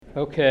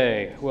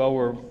Okay, well,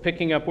 we're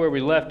picking up where we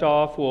left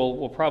off.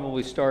 We'll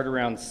probably start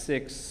around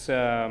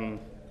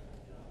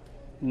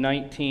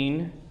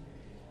 6:19,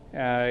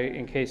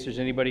 in case there's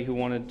anybody who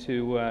wanted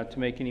to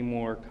make any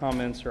more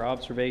comments or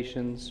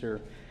observations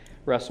or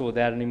wrestle with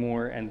that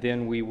anymore, and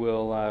then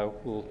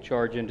we'll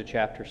charge into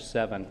chapter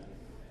 7.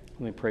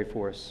 Let me pray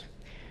for us.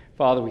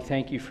 Father, we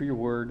thank you for your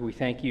word. We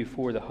thank you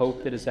for the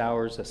hope that is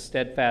ours, a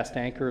steadfast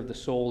anchor of the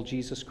soul,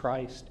 Jesus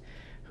Christ,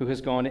 who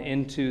has gone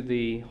into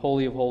the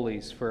Holy of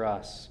Holies for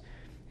us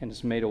and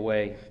has made a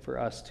way for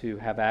us to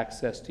have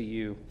access to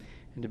you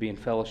and to be in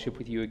fellowship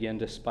with you again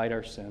despite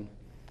our sin.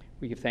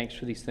 We give thanks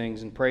for these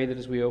things and pray that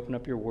as we open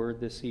up your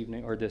word this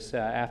evening or this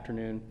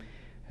afternoon,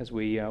 as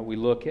we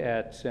look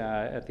at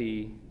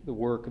the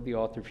work of the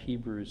author of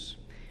Hebrews,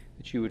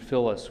 that you would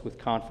fill us with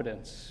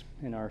confidence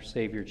in our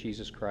Savior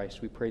Jesus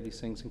Christ. We pray these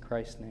things in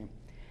Christ's name.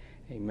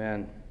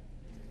 Amen.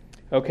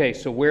 Okay,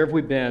 so where have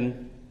we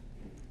been?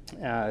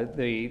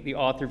 The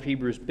author of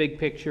Hebrews' big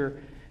picture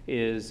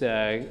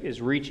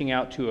is reaching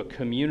out to a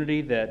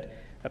community that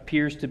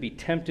appears to be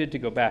tempted to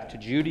go back to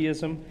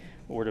Judaism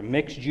or to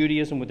mix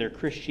Judaism with their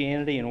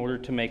Christianity in order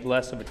to make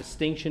less of a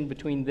distinction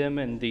between them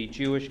and the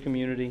Jewish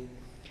community.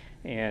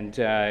 And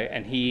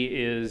he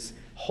is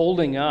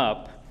holding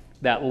up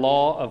that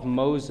law of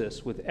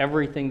Moses with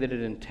everything that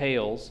it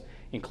entails,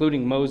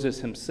 including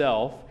Moses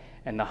himself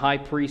and the high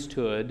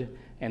priesthood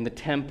and the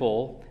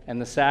temple and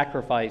the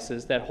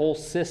sacrifices, that whole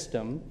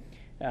system,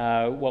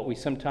 what we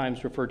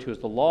sometimes refer to as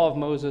the law of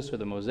Moses or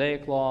the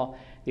Mosaic law.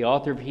 The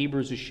author of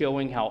Hebrews is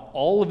showing how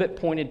all of it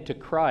pointed to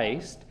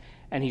Christ,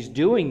 and he's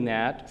doing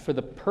that for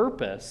the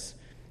purpose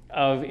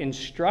of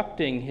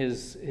instructing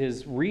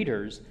his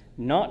readers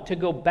not to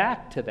go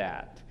back to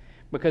that,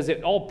 because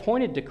it all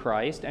pointed to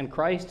Christ, and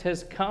Christ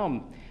has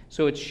come.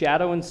 So it's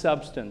shadow and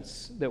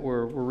substance that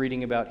we're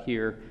reading about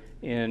here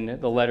in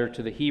the letter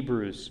to the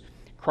Hebrews.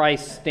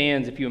 Christ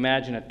stands, if you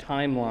imagine a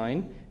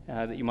timeline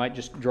that you might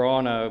just draw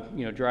on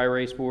a dry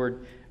erase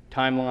board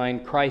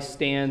timeline. Christ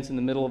stands in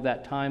the middle of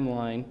that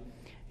timeline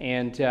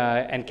and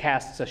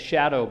casts a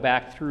shadow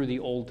back through the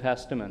Old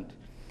Testament.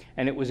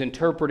 And it was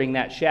interpreting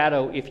that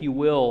shadow, if you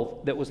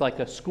will, that was like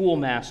a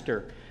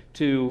schoolmaster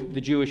to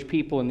the Jewish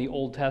people in the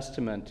Old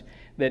Testament,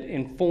 that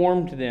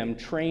informed them,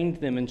 trained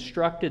them,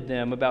 instructed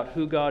them about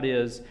who God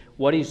is,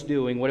 what he's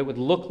doing, what it would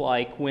look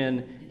like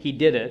when he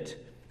did it.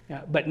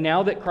 But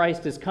now that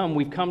Christ has come,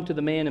 we've come to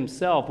the man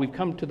himself. We've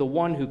come to the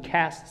one who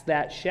casts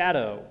that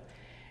shadow.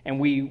 And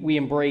we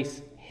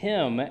embrace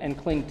him and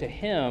cling to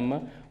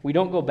him. We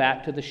don't go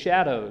back to the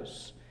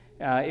shadows.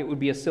 It would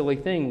be a silly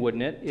thing,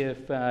 wouldn't it,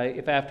 if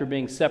after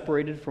being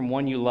separated from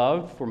one you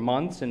loved for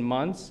months and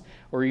months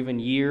or even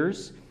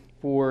years,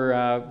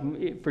 for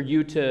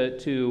you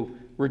to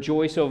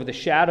rejoice over the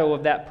shadow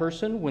of that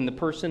person when the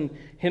person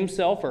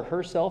himself or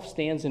herself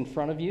stands in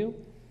front of you.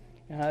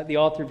 The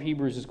author of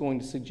Hebrews is going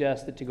to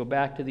suggest that to go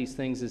back to these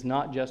things is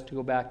not just to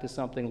go back to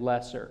something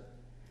lesser,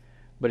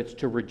 but it's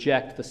to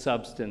reject the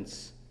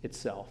substance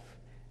itself.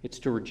 It's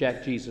to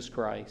reject Jesus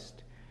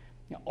Christ.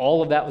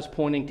 All of that was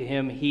pointing to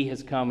him. He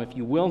has come. If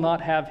you will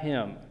not have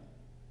him,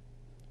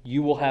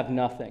 you will have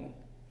nothing.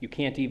 You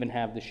can't even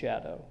have the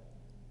shadow.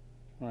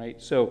 All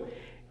right? So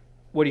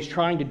what he's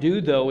trying to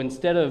do, though,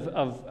 instead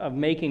of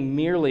making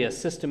merely a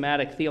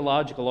systematic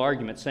theological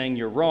argument, saying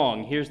you're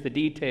wrong, here's the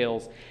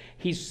details,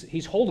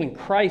 he's holding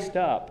Christ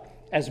up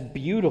as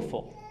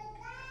beautiful,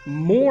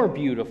 more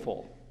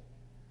beautiful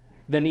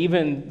than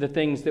even the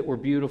things that were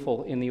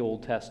beautiful in the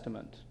Old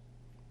Testament.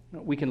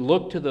 We can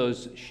look to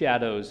those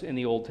shadows in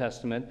the Old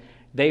Testament.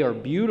 They are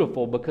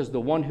beautiful because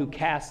the one who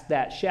casts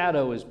that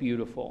shadow is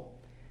beautiful.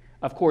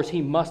 Of course,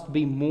 he must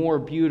be more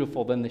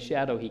beautiful than the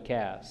shadow he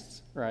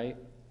casts, right?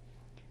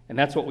 And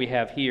that's what we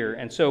have here.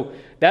 And so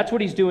that's what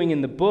he's doing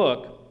in the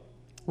book.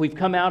 We've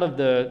come out of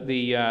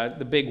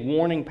the big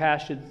warning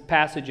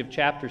passage of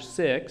chapter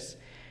 6,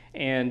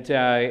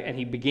 and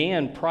he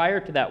began prior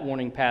to that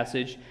warning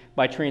passage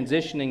by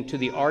transitioning to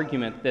the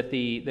argument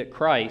that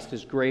Christ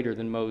is greater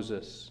than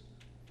Moses.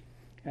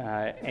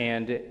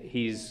 And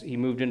he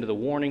moved into the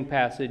warning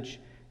passage,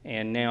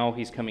 and now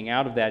he's coming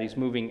out of that. He's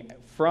moving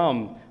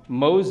from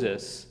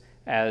Moses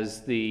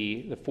as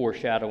the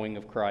foreshadowing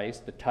of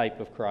Christ, the type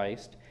of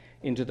Christ,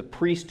 into the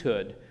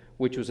priesthood,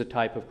 which was a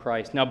type of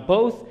Christ. Now,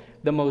 both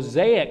the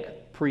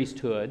Mosaic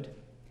priesthood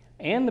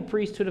and the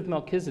priesthood of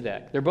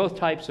Melchizedek, they're both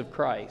types of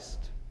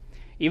Christ.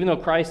 Even though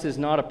Christ is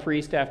not a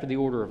priest after the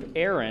order of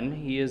Aaron,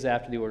 he is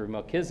after the order of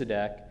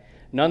Melchizedek,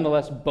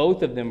 nonetheless,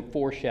 both of them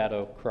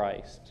foreshadow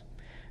Christ.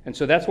 And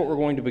so that's what we're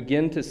going to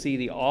begin to see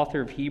the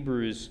author of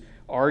Hebrews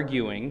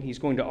arguing. He's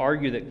going to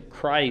argue that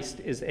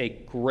Christ is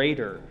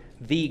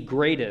the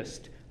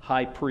greatest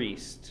high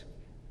priest,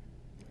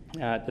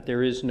 that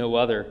there is no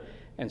other.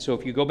 And so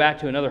if you go back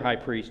to another high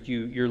priest,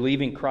 you're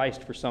leaving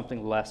Christ for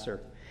something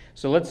lesser.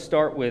 So let's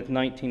start with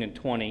 19 and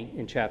 20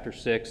 in chapter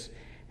 6.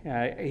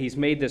 He's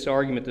made this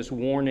argument, this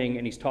warning,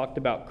 and he's talked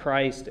about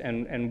Christ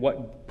and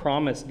what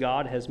promise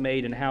God has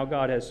made and how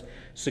God has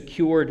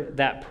secured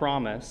that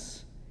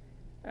promise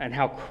and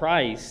how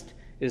Christ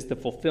is the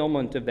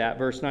fulfillment of that.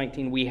 Verse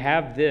 19, we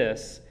have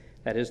this,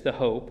 that is the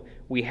hope,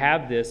 we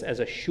have this as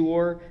a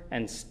sure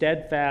and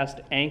steadfast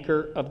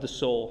anchor of the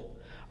soul,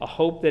 a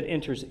hope that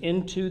enters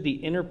into the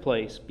inner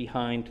place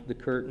behind the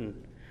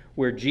curtain,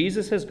 where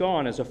Jesus has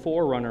gone as a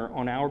forerunner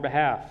on our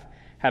behalf,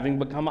 having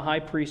become a high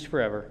priest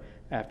forever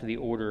after the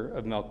order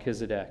of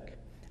Melchizedek.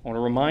 I want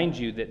to remind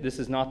you that this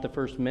is not the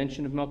first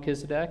mention of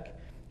Melchizedek.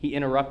 He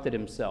interrupted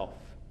himself.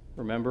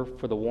 Remember,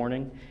 for the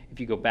warning, if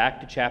you go back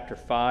to chapter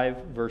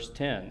 5, verse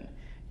 10,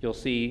 you'll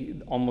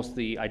see almost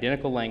the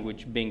identical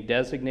language being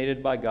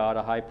designated by God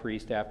a high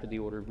priest after the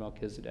order of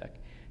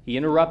Melchizedek. He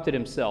interrupted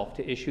himself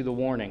to issue the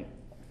warning,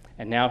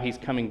 and now he's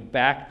coming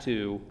back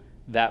to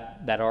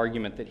that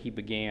argument that he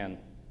began.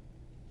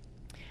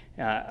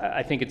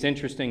 I think it's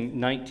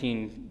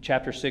interesting,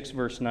 chapter 6,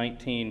 verse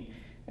 19,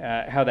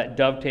 how that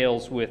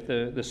dovetails with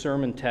the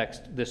sermon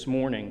text this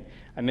morning.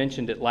 I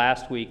mentioned it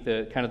last week,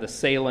 the kind of the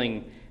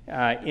sailing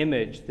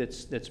image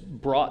that's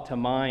brought to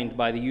mind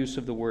by the use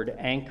of the word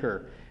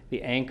anchor,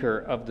 the anchor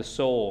of the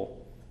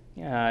soul.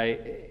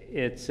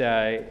 It's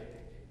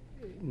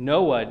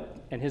Noah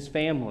and his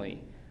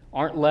family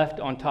aren't left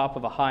on top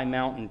of a high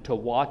mountain to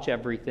watch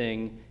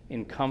everything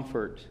in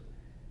comfort,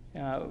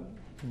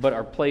 but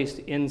are placed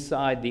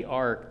inside the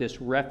ark,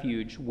 this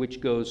refuge which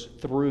goes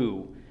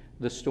through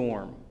the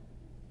storm.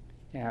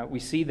 We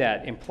see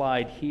that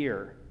implied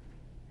here.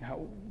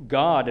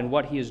 God and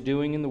what he is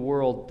doing in the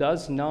world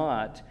does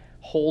not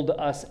hold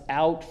us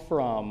out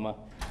from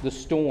the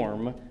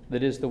storm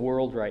that is the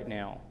world right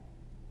now.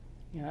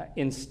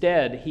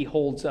 Instead, he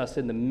holds us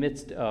in the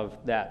midst of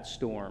that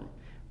storm.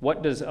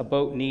 What does a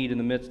boat need in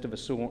the midst of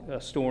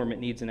a storm? It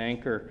needs an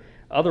anchor.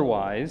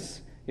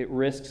 Otherwise, it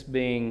risks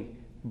being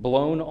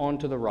blown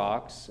onto the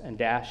rocks and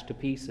dashed to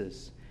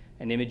pieces,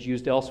 an image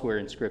used elsewhere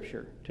in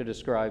Scripture to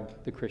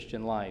describe the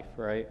Christian life,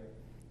 right?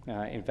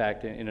 In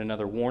fact, in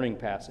another warning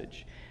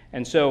passage.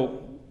 And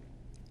so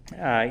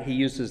he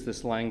uses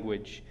this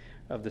language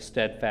of the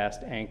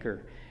steadfast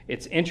anchor.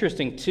 It's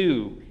interesting,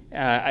 too,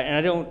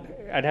 and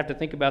I'd have to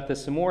think about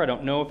this some more. I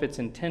don't know if it's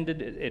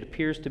intended. It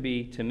appears to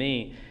be to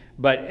me.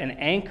 But an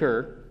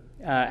anchor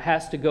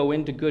has to go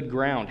into good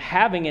ground.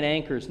 Having an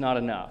anchor is not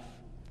enough.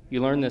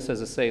 You learn this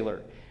as a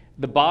sailor.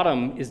 The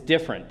bottom is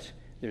different.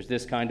 There's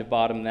this kind of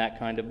bottom, that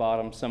kind of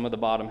bottom. Some of the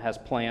bottom has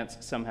plants,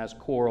 some has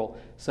coral,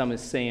 some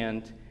is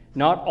sand.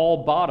 Not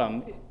all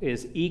bottom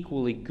is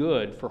equally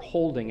good for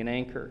holding an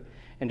anchor.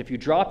 And if you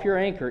drop your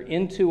anchor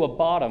into a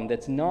bottom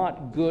that's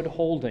not good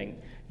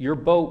holding, your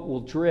boat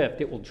will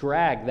drift. It will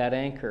drag that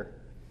anchor.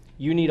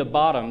 You need a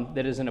bottom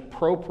that is an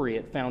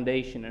appropriate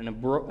foundation,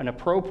 an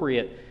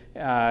appropriate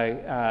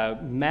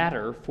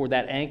matter for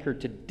that anchor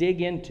to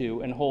dig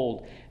into and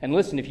hold. And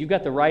listen, if you've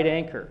got the right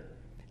anchor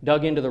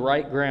dug into the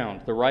right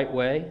ground, the right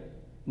way,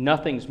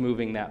 nothing's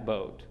moving that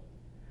boat.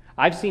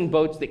 I've seen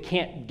boats that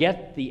can't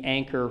get the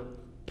anchor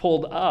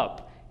pulled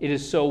up. It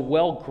is so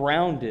well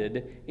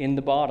grounded in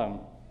the bottom.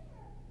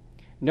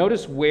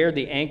 Notice where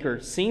the anchor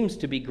seems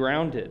to be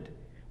grounded.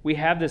 We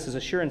have this as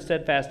a sure and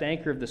steadfast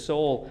anchor of the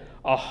soul,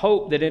 a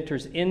hope that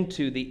enters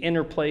into the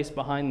inner place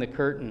behind the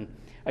curtain.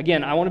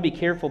 Again, I want to be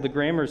careful. The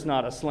grammar is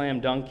not a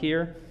slam dunk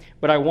here,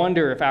 but I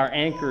wonder if our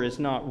anchor is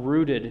not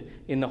rooted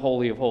in the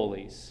Holy of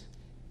Holies,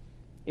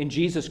 in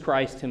Jesus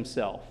Christ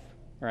himself,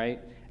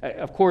 right?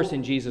 Of course,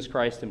 in Jesus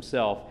Christ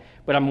himself.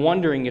 But I'm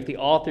wondering if the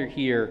author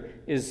here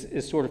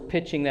is sort of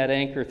pitching that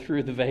anchor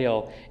through the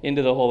veil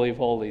into the Holy of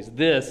Holies.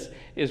 This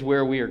is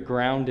where we are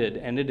grounded,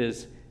 and it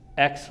is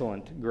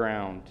excellent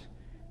ground.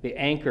 The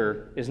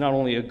anchor is not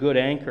only a good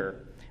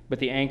anchor, but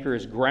the anchor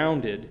is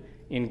grounded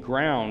in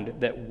ground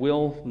that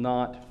will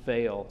not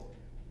fail.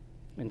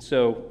 And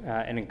so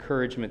an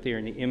encouragement there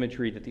in the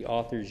imagery that the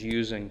author is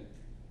using.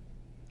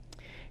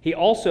 He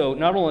also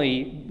not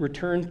only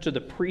returns to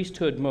the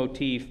priesthood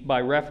motif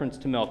by reference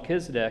to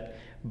Melchizedek,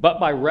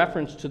 but by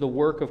reference to the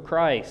work of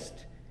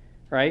Christ,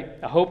 right?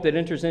 A hope that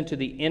enters into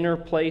the inner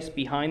place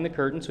behind the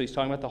curtain. So he's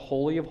talking about the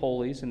Holy of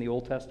Holies in the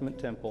Old Testament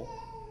temple,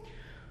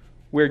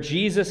 where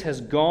Jesus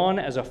has gone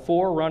as a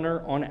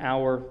forerunner on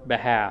our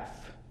behalf.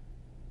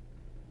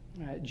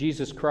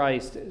 Jesus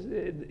Christ,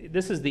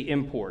 this is the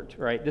import,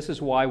 right? This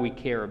is why we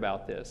care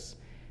about this.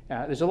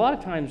 There's a lot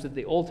of times that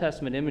the Old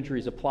Testament imagery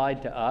is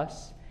applied to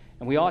us,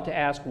 and we ought to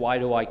ask, why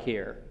do I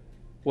care?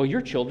 Well,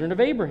 you're children of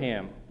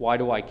Abraham. Why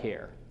do I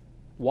care?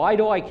 Why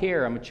do I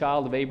care? I'm a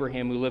child of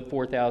Abraham who lived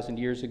 4,000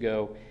 years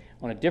ago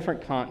on a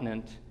different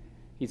continent.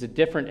 He's a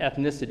different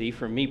ethnicity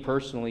from me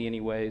personally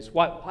anyways.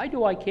 Why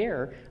do I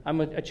care?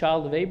 I'm a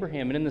child of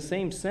Abraham. And in the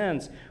same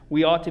sense,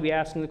 we ought to be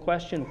asking the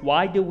question,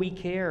 why do we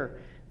care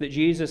that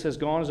Jesus has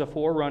gone as a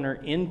forerunner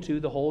into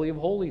the Holy of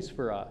Holies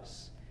for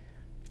us?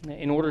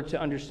 In order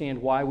to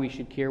understand why we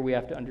should care, we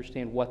have to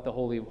understand what the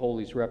Holy of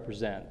Holies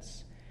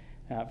represents.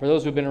 For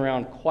those who have been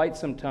around quite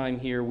some time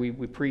here, we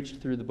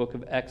preached through the book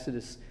of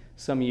Exodus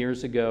some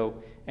years ago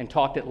and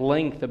talked at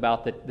length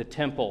about the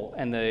temple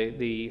and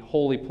the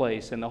holy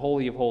place and the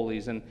Holy of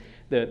Holies and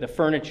the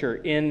furniture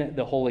in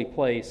the holy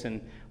place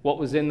and what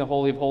was in the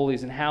Holy of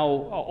Holies and how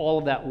all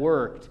of that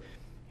worked.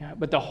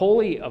 But the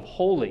Holy of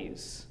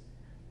Holies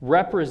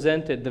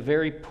represented the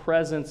very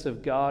presence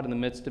of God in the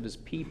midst of his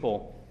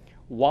people,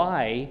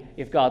 Why,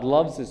 if God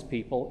loves his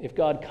people, if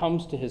God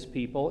comes to his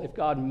people, if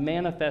God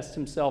manifests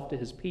himself to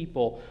his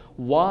people,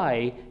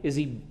 why is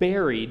he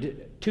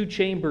buried 2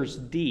 chambers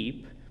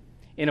deep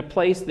in a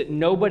place that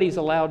nobody's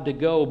allowed to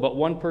go but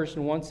one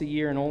person once a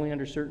year and only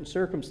under certain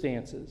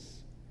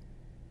circumstances?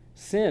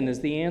 Sin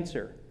is the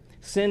answer.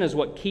 Sin is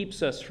what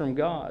keeps us from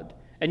God.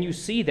 And you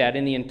see that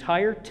in the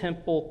entire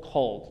temple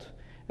cult,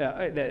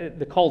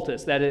 the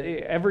cultists, that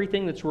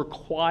everything that's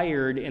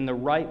required in the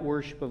right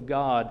worship of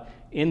God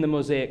in the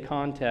Mosaic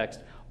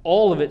context,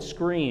 all of it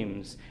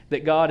screams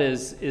that God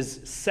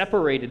is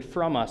separated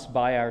from us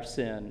by our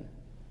sin.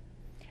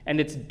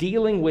 And it's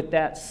dealing with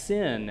that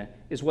sin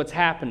is what's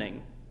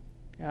happening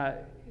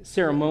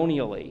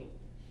ceremonially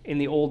in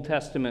the Old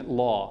Testament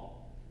law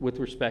with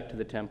respect to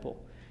the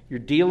temple. You're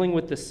dealing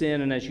with the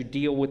sin, and as you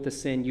deal with the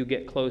sin, you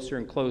get closer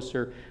and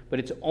closer, but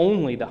it's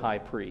only the high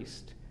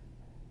priest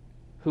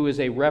who is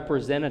a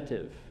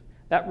representative.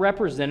 That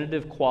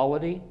representative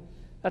quality,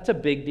 that's a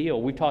big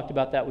deal. We talked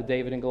about that with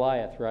David and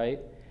Goliath, right?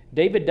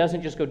 David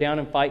doesn't just go down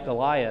and fight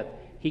Goliath.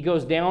 He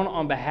goes down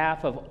on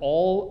behalf of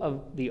all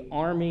of the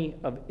army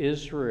of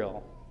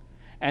Israel.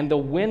 And the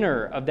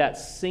winner of that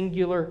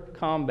singular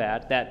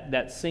combat,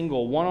 that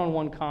single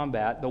one-on-one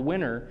combat, the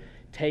winner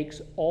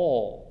takes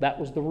all. That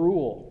was the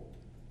rule.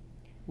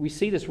 We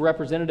see this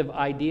representative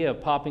idea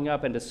popping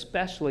up, and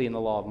especially in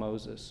the law of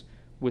Moses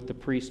with the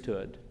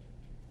priesthood.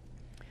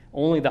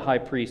 Only the high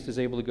priest is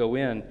able to go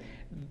in.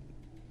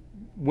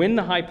 When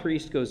the high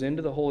priest goes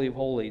into the Holy of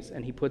Holies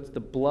and he puts the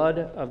blood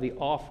of the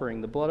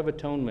offering, the blood of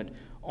atonement,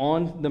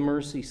 on the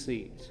mercy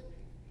seat,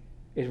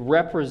 it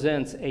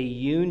represents a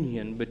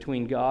union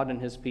between God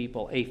and his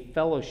people, a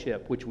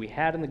fellowship which we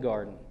had in the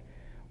garden,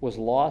 was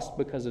lost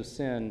because of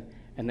sin,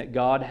 and that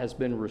God has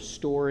been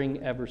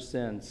restoring ever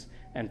since,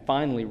 and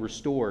finally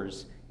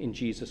restores in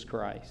Jesus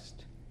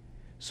Christ.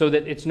 So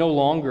that it's no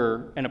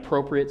longer an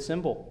appropriate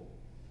symbol.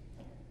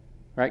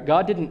 Right?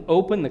 God didn't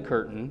open the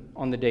curtain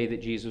on the day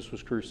that Jesus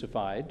was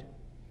crucified.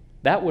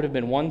 That would have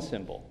been one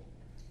symbol,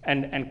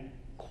 and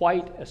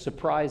quite a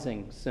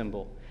surprising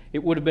symbol.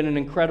 It would have been an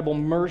incredible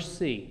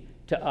mercy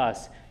to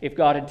us if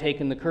God had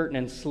taken the curtain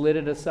and slid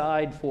it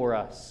aside for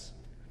us.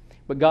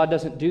 But God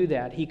doesn't do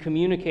that. He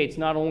communicates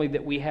not only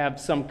that we have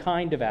some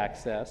kind of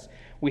access,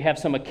 we have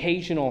some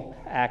occasional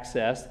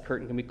access. The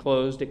curtain can be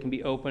closed, it can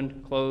be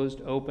opened,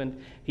 closed, opened.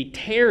 He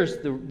tears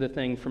the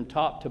thing from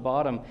top to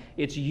bottom.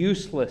 It's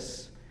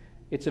useless.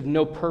 It's of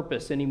no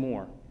purpose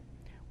anymore.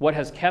 What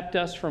has kept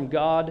us from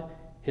God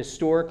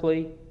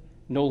historically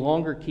no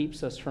longer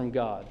keeps us from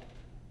God.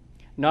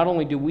 Not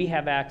only do we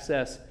have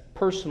access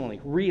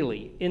personally,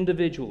 really,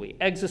 individually,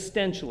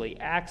 existentially,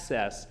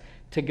 access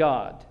to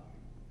God,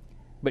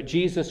 but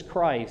Jesus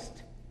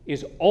Christ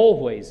is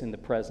always in the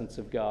presence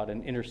of God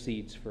and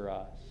intercedes for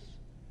us.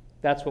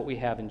 That's what we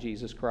have in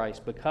Jesus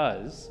Christ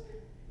because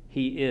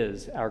he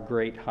is our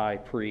great high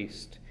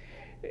priest.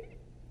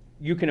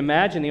 You can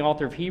imagine the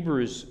author of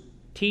Hebrews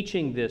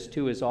teaching this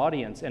to his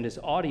audience, and his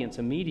audience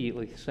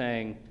immediately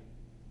saying,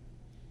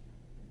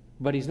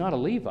 but he's not a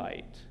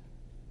Levite.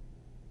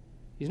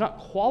 He's not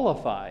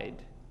qualified.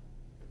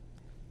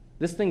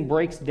 This thing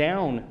breaks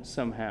down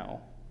somehow.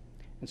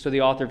 And so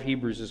the author of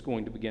Hebrews is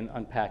going to begin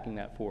unpacking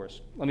that for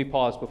us. Let me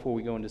pause before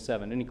we go into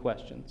 7. Any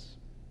questions?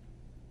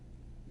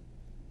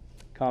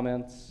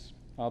 Comments?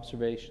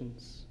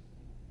 Observations?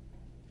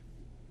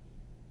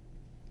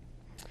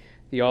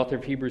 The author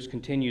of Hebrews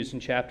continues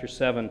in chapter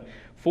 7.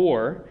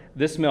 For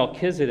this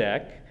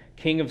Melchizedek,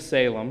 king of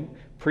Salem,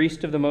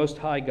 priest of the Most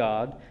High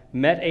God,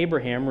 met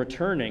Abraham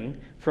returning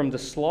from the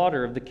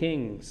slaughter of the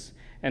kings,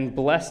 and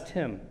blessed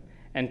him.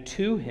 And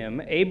to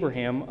him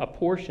Abraham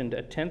apportioned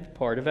a 10th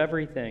part of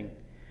everything.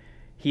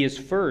 He is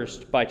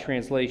first, by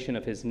translation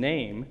of his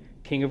name,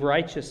 King of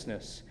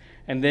Righteousness,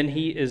 and then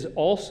he is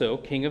also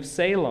King of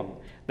Salem,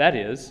 that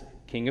is,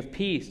 King of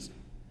Peace.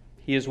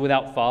 He is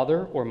without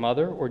father or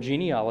mother or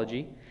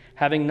genealogy,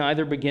 having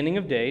neither beginning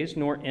of days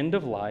nor end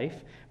of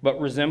life, but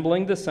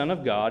resembling the Son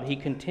of God, he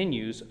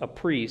continues a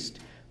priest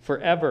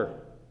forever.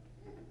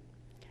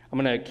 I'm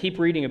going to keep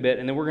reading a bit,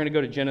 and then we're going to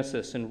go to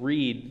Genesis and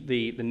read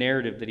the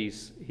narrative that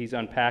he's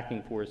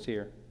unpacking for us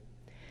here.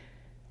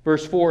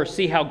 Verse 4,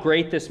 see how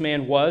great this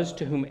man was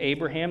to whom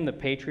Abraham the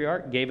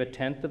patriarch gave a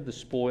 10th of the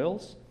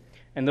spoils.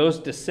 And those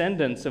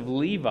descendants of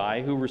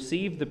Levi who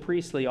received the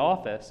priestly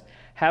office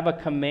have a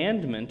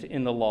commandment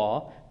in the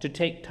law to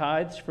take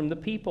tithes from the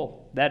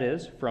people, that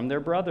is, from their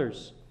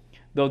brothers,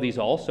 though these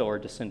also are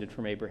descended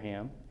from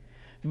Abraham.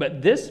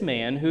 But this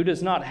man who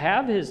does not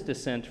have his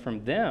descent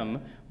from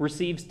them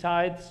receives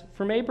tithes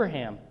from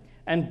Abraham,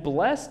 and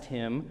blessed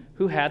him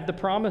who had the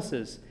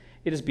promises.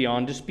 It is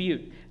beyond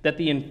dispute that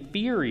the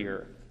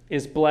inferior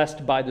is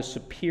blessed by the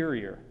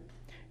superior.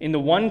 In the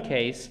one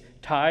case,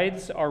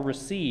 tithes are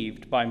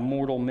received by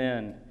mortal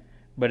men,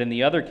 but in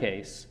the other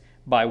case,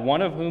 by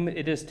one of whom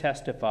it is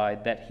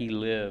testified that he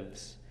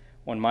lives.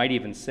 One might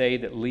even say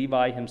that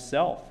Levi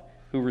himself,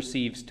 who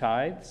receives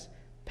tithes,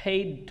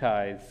 paid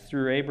tithes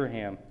through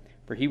Abraham,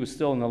 for he was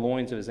still in the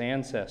loins of his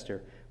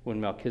ancestor when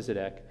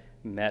Melchizedek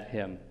met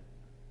him.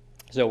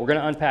 So we're going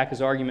to unpack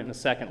his argument in a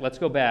second. Let's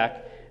go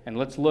back and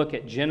let's look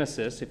at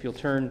Genesis. If you'll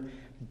turn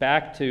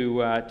back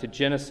to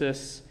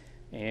Genesis,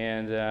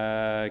 and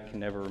I can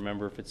never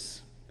remember if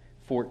it's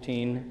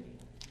 14.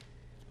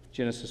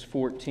 Genesis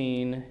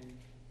 14.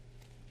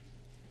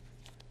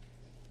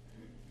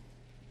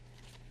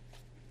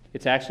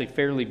 It's actually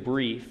fairly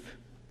brief.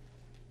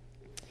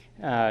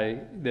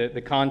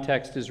 The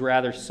context is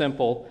rather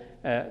simple.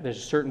 There's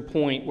a certain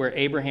point where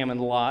Abraham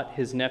and Lot,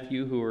 his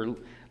nephew, who are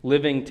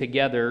living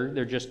together,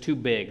 they're just too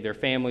big. Their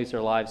families,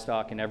 their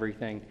livestock, and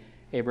everything.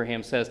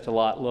 Abraham says to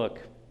Lot, look,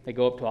 they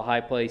go up to a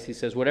high place. He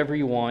says, whatever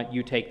you want,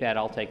 you take that,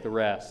 I'll take the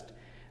rest.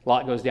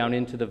 Lot goes down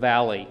into the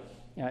valley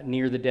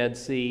near the Dead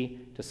Sea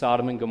to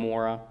Sodom and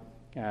Gomorrah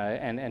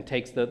and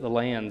takes the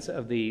lands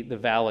of the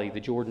valley, the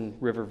Jordan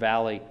River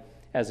Valley,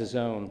 as his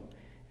own.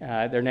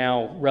 They're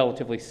now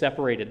relatively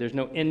separated. There's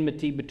no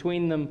enmity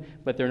between them,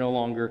 but they're no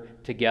longer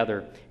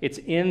together. It's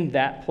in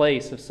that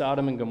place of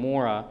Sodom and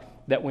Gomorrah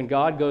that when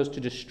God goes to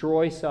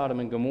destroy Sodom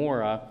and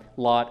Gomorrah,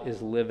 Lot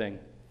is living.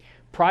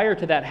 Prior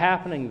to that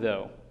happening,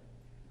 though,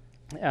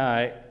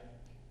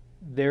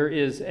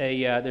 there's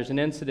an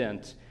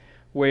incident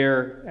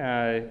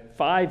where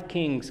 5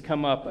 kings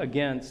come up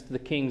against the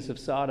kings of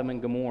Sodom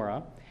and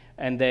Gomorrah,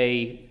 and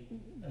they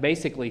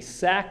basically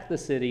sack the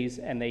cities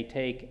and they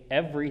take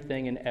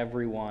everything and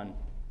everyone.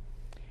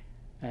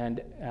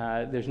 And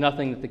there's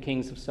nothing that the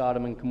kings of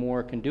Sodom and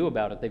Gomorrah can do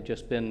about it. They've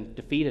just been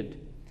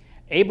defeated.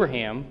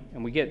 Abraham,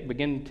 and we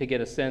begin to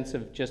get a sense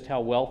of just how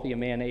wealthy a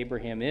man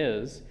Abraham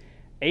is,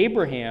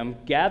 Abraham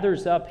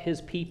gathers up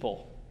his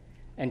people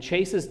and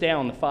chases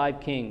down the 5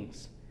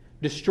 kings,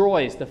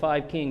 destroys the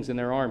 5 kings and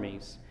their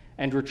armies,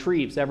 and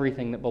retrieves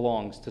everything that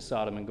belongs to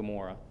Sodom and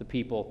Gomorrah, the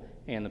people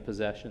and the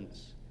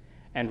possessions,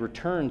 and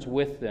returns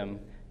with them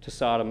to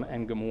Sodom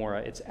and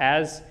Gomorrah. It's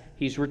as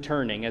he's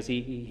returning, as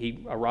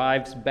he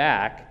arrives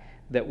back,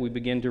 that we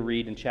begin to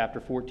read in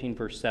chapter 14,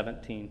 verse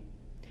 17.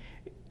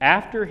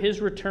 After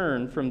his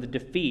return from the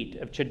defeat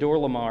of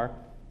Chedorlaomer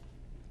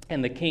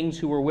and the kings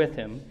who were with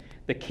him,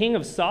 the king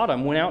of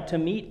Sodom went out to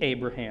meet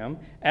Abraham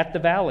at the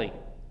valley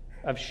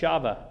of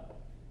Shaveh,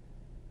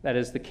 that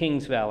is the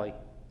king's valley.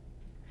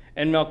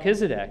 And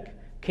Melchizedek,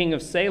 king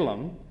of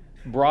Salem,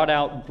 brought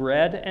out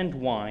bread and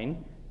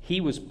wine.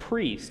 He was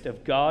priest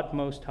of God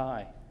Most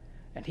High.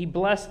 And he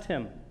blessed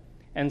him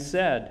and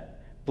said,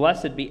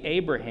 Blessed be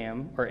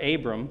Abraham, or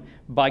Abram,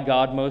 by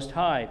God Most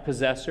High,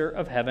 possessor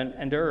of heaven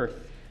and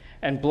earth.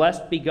 And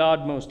blessed be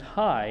God Most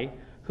High,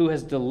 who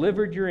has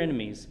delivered your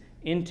enemies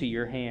into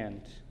your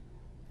hand.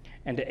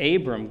 And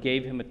Abram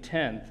gave him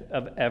 1/10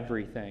 of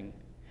everything.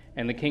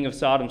 And the king of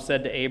Sodom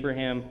said to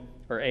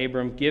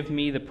Abram, Give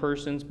me the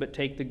persons, but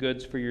take the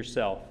goods for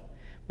yourself.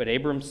 But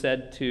Abram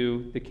said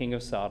to the king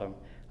of Sodom,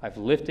 I've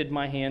lifted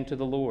my hand to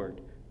the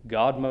Lord,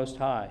 God Most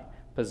High,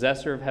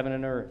 possessor of heaven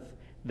and earth,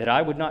 that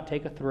I would not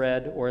take a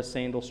thread or a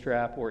sandal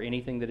strap or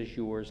anything that is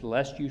yours,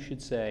 lest you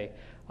should say,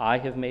 I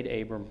have made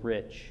Abram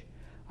rich.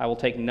 I will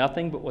take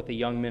nothing but what the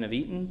young men have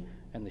eaten,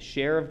 and the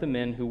share of the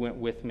men who went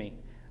with me.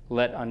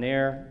 Let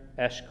Aner,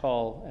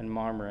 Eshcol, and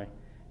Mamre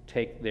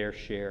take their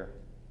share.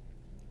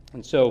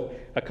 And so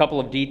a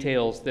couple of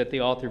details that the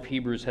author of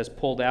Hebrews has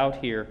pulled out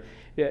here.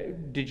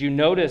 Did you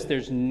notice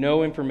there's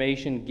no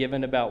information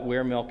given about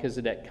where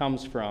Melchizedek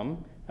comes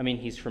from? I mean,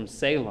 he's from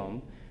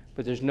Salem,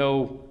 but there's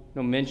no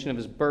mention of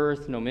his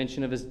birth, no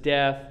mention of his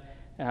death.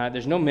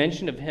 There's no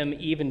mention of him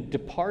even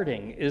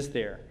departing, is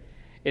there?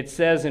 It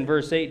says in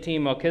verse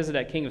 18,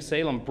 Melchizedek, king of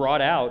Salem,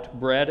 brought out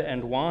bread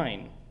and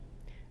wine.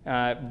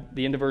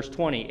 The end of verse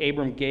 20,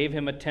 Abram gave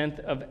him 1/10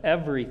 of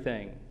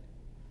everything.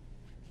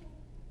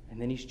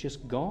 And then he's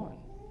just gone.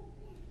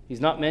 He's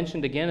not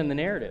mentioned again in the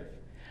narrative.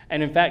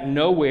 And in fact,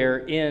 nowhere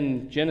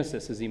in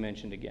Genesis is he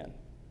mentioned again.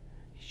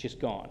 He's just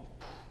gone.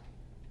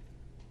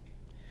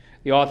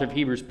 The author of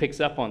Hebrews picks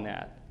up on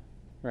that,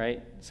 right?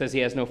 It says he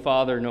has no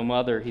father, no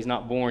mother. He's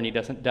not born. He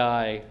doesn't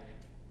die.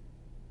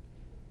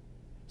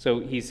 So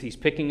he's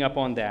picking up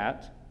on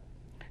that.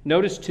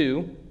 Notice,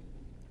 too,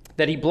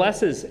 that he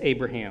blesses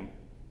Abraham.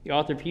 The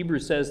author of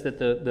Hebrews says that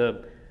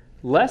the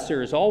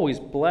lesser is always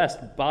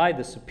blessed by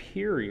the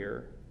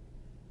superior.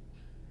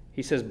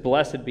 He says,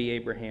 Blessed be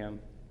Abraham,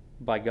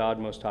 by God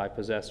Most High,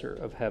 possessor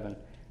of heaven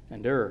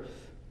and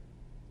earth.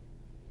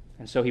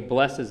 And so he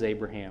blesses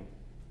Abraham.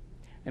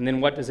 And then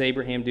what does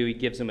Abraham do? He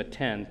gives him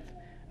 1/10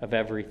 of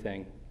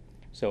everything.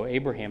 So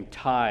Abraham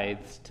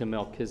tithes to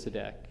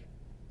Melchizedek.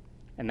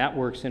 And that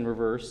works in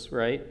reverse,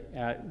 right?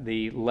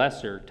 The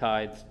lesser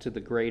tithes to the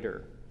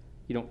greater.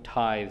 You don't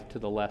tithe to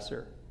the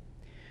lesser.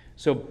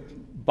 So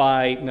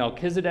by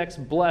Melchizedek's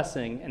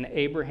blessing and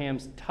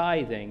Abraham's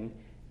tithing,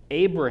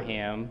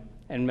 Abraham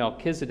and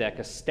Melchizedek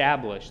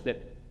established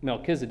that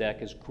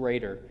Melchizedek is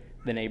greater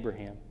than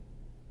Abraham.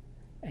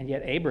 And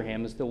yet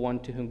Abraham is the one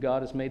to whom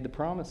God has made the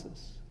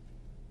promises.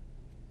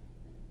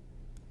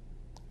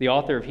 The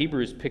author of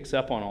Hebrews picks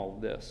up on all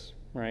of this,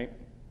 right?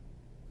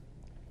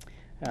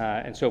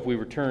 And so if we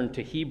return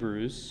to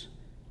Hebrews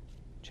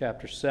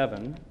chapter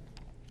 7,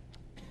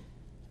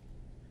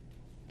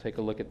 take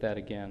a look at that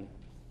again.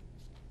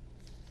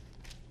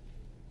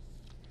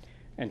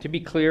 And to be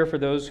clear, for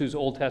those whose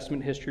Old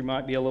Testament history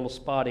might be a little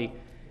spotty,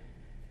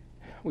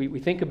 we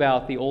think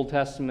about the Old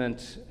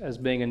Testament as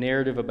being a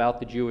narrative about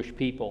the Jewish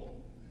people.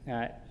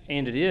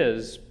 And it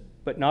is,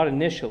 but not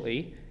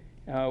initially.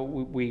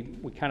 We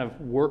kind of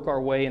work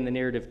our way in the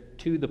narrative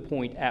to the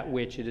point at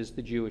which it is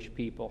the Jewish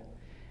people.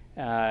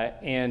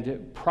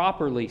 And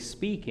properly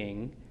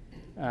speaking,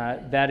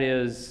 that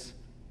is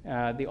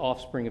the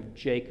offspring of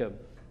Jacob,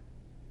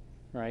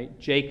 right?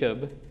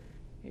 Jacob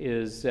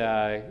is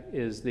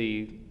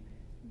the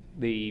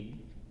I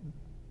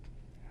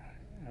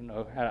don't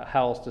know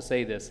how else to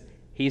say this.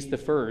 He's the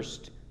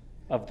first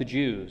of the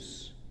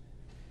Jews.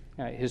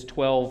 His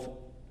 12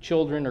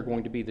 children are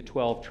going to be the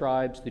 12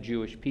 tribes, the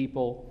Jewish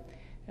people.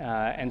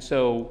 And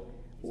so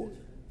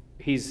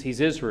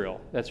he's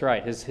Israel. That's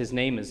right. His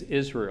name is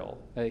Israel.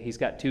 He's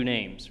got two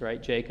names,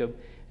 right? Jacob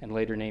and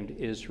later named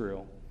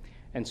Israel.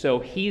 And so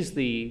he's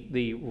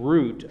the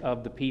root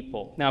of the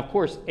people. Now, of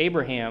course,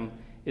 Abraham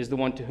is the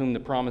one to whom the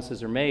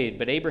promises are made,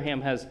 but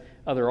Abraham has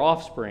other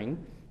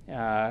offspring.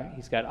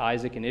 He's got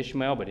Isaac and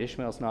Ishmael, but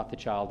Ishmael's not the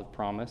child of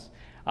promise.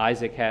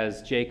 Isaac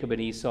has Jacob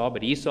and Esau,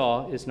 but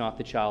Esau is not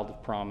the child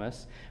of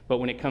promise. But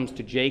when it comes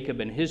to Jacob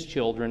and his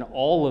children,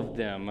 all of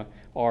them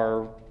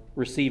are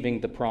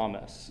receiving the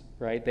promise,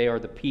 right? They are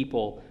the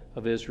people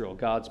of Israel,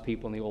 God's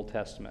people in the Old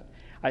Testament.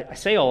 I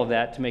say all of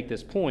that to make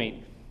this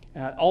point.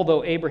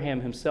 Although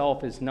Abraham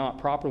himself is not,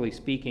 properly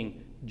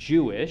speaking,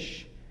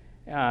 Jewish,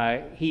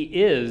 he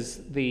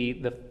is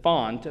the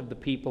font of the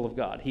people of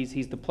God.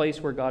 He's the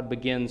place where God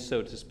begins,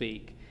 so to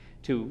speak,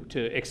 to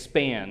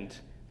expand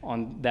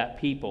on that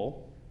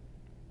people.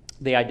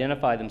 They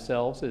identify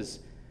themselves as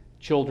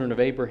children of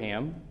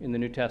Abraham in the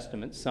New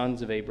Testament,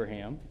 sons of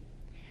Abraham.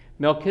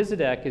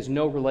 Melchizedek is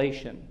no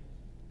relation.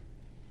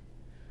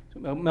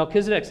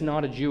 Melchizedek's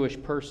not a Jewish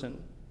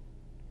person.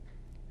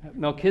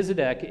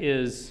 Melchizedek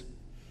is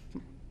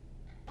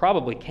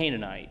probably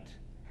Canaanite.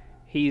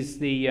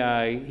 He's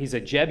a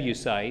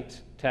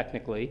Jebusite,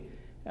 technically.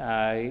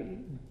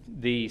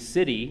 The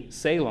city,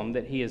 Salem,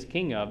 that he is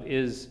king of,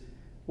 is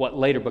what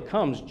later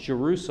becomes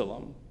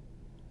Jerusalem.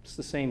 It's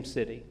the same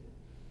city.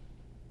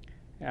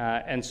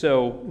 And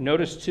so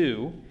notice,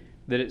 too,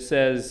 that it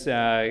says,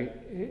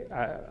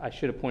 I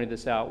should have pointed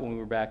this out when we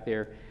were back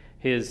there,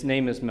 his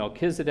name is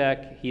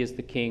Melchizedek. He is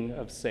the king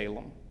of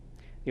Salem.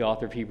 The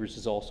author of Hebrews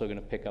is also going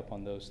to pick up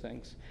on those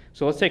things.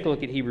 So let's take a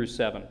look at Hebrews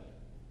 7.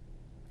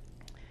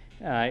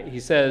 He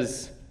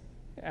says,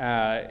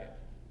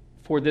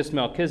 for this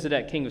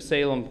Melchizedek, king of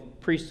Salem,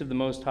 priest of the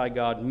Most High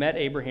God, met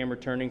Abraham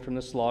returning from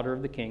the slaughter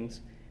of the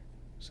kings.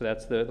 So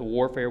that's the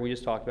warfare we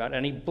just talked about.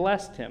 And he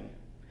blessed him.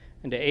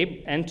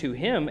 And to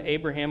him,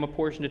 Abraham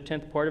apportioned a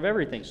tenth part of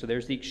everything. So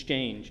there's the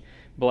exchange,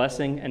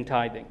 blessing and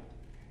tithing.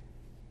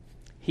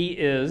 He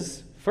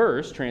is,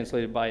 first,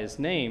 translated by his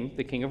name,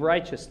 the King of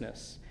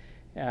Righteousness.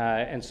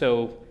 And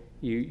so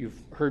you've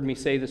heard me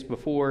say this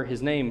before.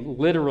 His name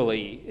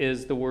literally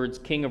is the words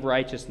King of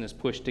Righteousness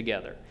pushed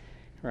together,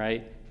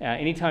 right?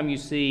 Anytime you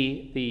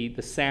see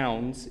the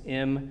sounds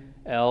M,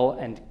 L,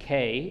 and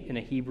K in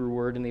a Hebrew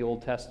word in the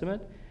Old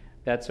Testament,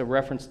 that's a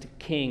reference to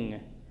king,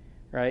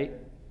 right?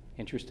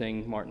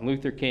 Interesting, Martin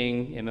Luther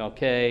King,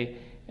 MLK,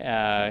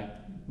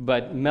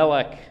 but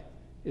Melech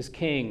is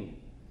king.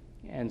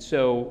 And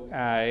so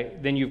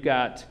then you've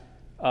got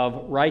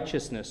of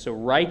righteousness. So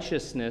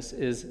righteousness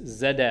is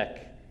Zedek,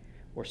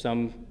 or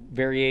some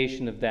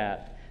variation of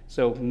that.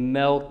 So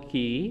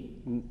Melchi,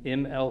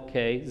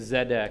 M-L-K,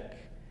 Zedek,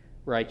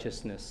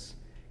 righteousness,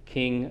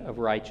 king of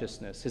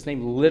righteousness. His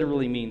name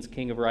literally means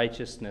king of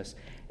righteousness,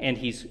 and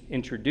he's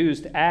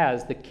introduced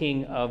as the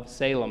king of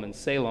Salem. And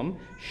Salem,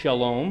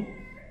 shalom,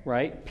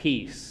 right?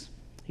 Peace.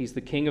 He's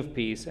the king of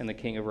peace and the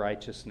king of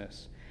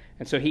righteousness.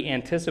 And so he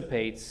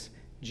anticipates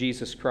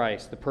Jesus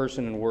Christ, the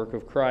person and work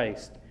of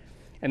Christ.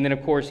 And then,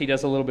 of course, he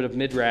does a little bit of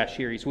midrash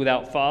here. He's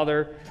without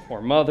father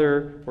or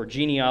mother or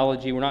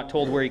genealogy. We're not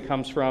told where he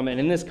comes from. And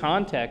in this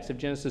context of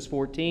Genesis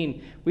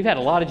 14, we've had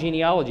a lot of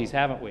genealogies,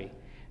 haven't we?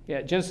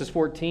 Yeah, Genesis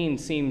 14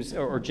 seems,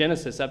 or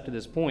Genesis up to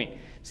this point,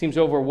 seems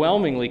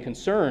overwhelmingly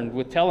concerned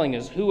with telling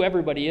us who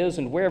everybody is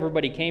and where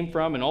everybody came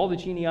from and all the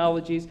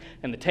genealogies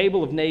and the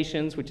table of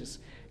nations, which is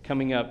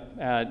coming up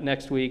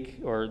next week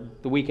or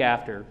the week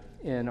after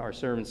in our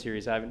sermon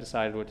series. I haven't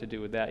decided what to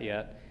do with that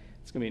yet.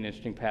 It's going to be an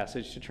interesting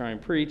passage to try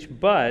and preach.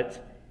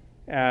 But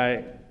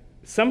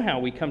somehow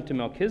we come to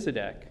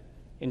Melchizedek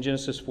in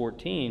Genesis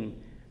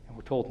 14, and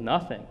we're told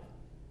nothing.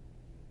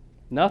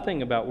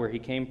 Nothing about where he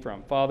came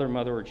from, father,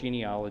 mother, or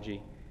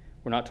genealogy.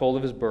 We're not told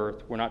of his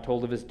birth. We're not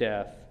told of his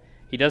death.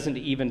 He doesn't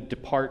even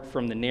depart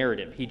from the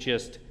narrative. He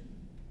just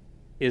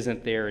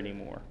isn't there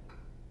anymore.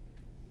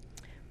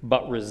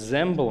 But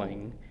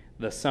resembling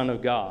the Son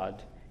of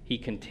God, he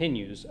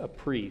continues a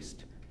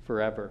priest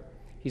forever.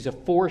 He's a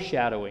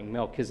foreshadowing,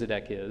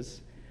 Melchizedek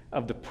is,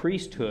 of the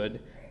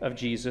priesthood of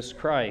Jesus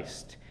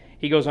Christ.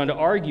 He goes on to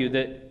argue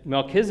that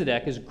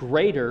Melchizedek is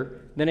greater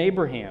than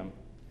Abraham.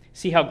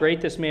 See how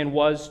great this man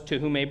was, to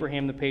whom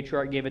Abraham the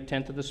patriarch gave a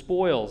tenth of the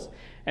spoils.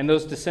 And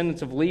those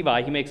descendants of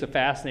Levi, he makes a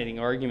fascinating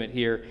argument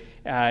here.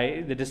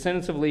 The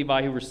descendants of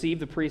Levi who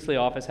received the priestly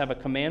office have a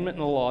commandment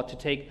in the law to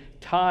take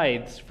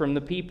tithes from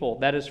the people,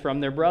 that is, from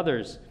their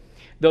brothers,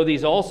 though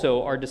these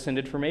also are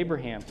descended from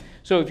Abraham.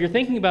 So if you're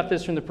thinking about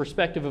this from the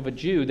perspective of a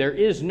Jew, there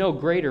is no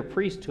greater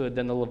priesthood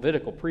than the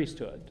Levitical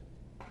priesthood.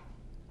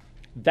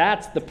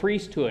 That's the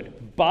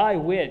priesthood by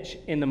which,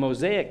 in the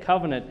Mosaic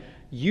covenant,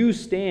 you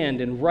stand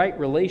in right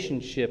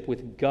relationship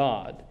with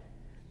God.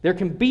 There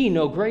can be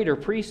no greater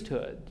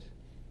priesthood.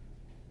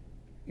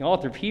 The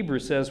author of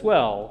Hebrews says,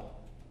 well,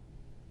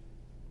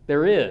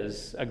 there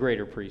is a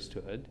greater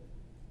priesthood.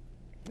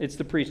 It's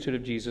the priesthood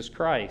of Jesus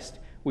Christ,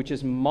 which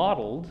is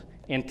modeled,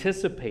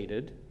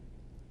 anticipated,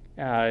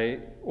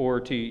 or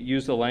to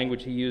use the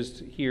language he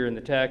used here in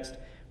the text,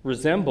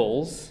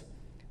 resembles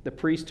the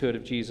priesthood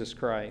of Jesus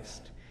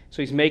Christ.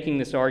 So he's making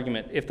this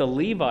argument. If the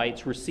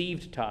Levites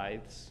received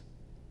tithes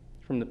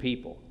from the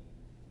people,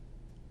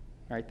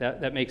 right,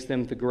 that makes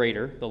them the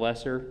greater, the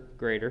lesser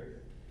greater.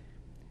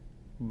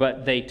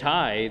 But they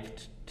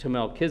tithed to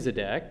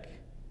Melchizedek.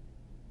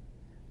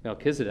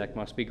 Melchizedek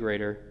must be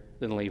greater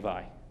than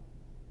Levi.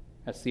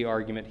 That's the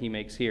argument he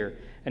makes here.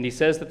 And he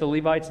says that the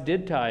Levites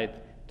did tithe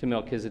to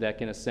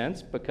Melchizedek in a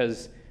sense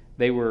because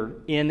they were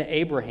in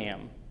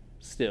Abraham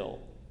still.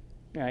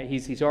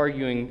 He's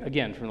arguing,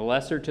 again, from the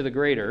lesser to the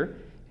greater.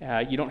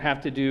 You don't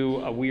have to do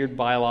a weird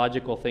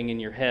biological thing in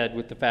your head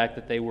with the fact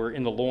that they were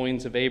in the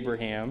loins of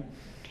Abraham.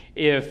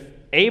 If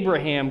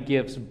Abraham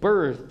gives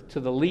birth to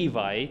the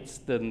Levites,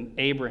 then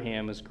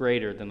Abraham is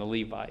greater than the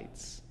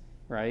Levites,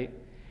 right?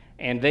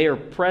 And they are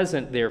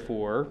present,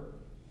 therefore,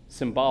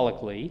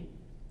 symbolically,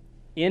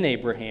 in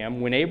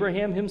Abraham when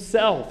Abraham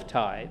himself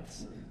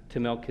tithes to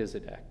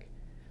Melchizedek.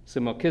 So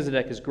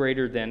Melchizedek is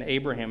greater than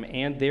Abraham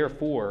and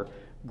therefore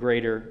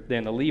greater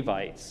than the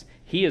Levites.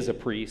 He is a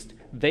priest.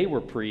 They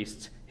were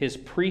priests. His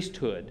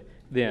priesthood,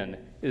 then,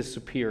 is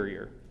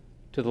superior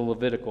to the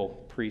Levitical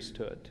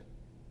priesthood.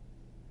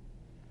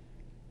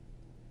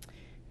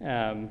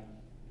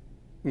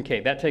 Okay,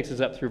 that takes us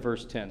up through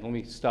verse 10. Let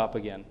me stop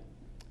again.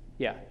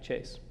 Yeah,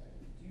 Chase.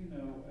 Do you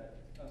know,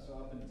 so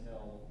up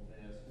until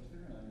this, was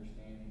there an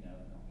understanding of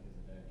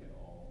Melchizedek at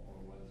all? Or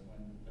was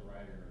when the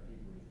writer of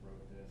Hebrews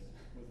wrote this,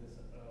 was this,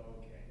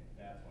 okay,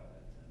 that's why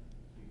that's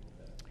in people's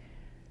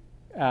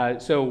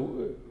heads?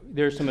 So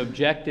there's some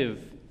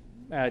objective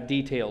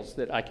details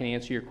that I can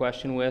answer your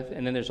question with,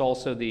 and then there's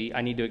also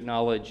I need to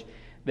acknowledge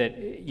that,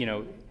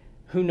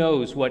 who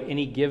knows what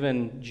any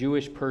given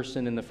Jewish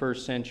person in the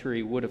first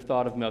century would have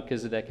thought of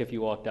Melchizedek if you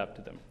walked up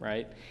to them,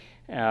 right?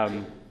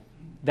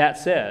 That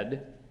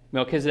said,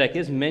 Melchizedek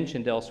is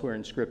mentioned elsewhere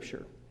in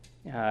Scripture,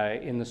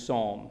 in the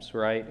Psalms,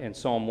 right? In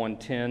Psalm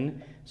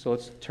 110. So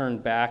let's turn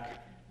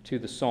back to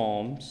the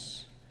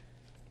Psalms.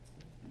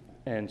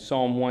 And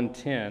Psalm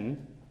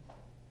 110,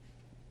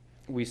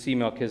 we see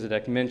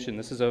Melchizedek mentioned.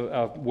 This is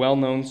a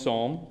well-known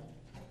psalm.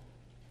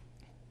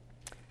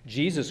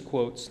 Jesus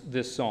quotes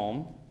this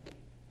psalm.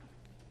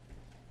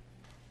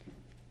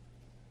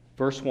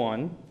 Verse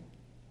 1,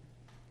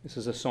 this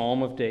is a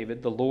psalm of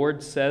David. The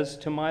Lord says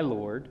to my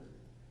Lord,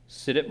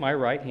 sit at my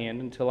right hand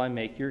until I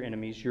make your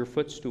enemies your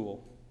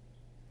footstool.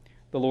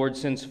 The Lord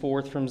sends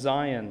forth from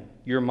Zion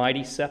your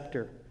mighty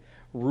scepter.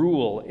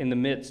 Rule in the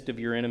midst of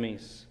your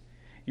enemies.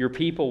 Your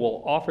people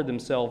will offer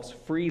themselves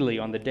freely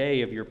on the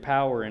day of your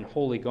power in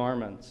holy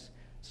garments.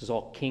 This is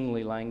all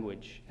kingly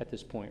language at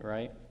this point,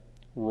 right?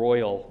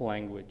 Royal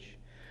language.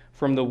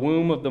 From the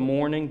womb of the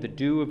morning, the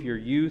dew of your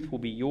youth will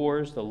be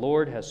yours. The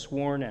Lord has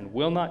sworn and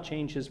will not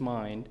change his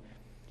mind.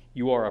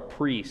 You are a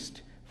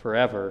priest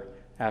forever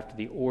after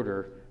the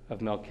order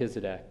of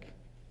Melchizedek.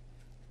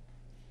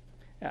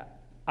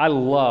 I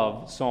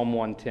love Psalm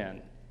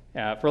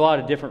 110 for a lot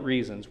of different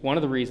reasons. One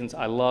of the reasons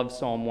I love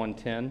Psalm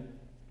 110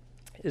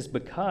 is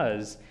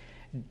because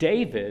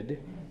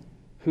David,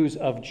 who's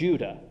of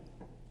Judah,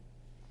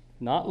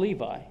 not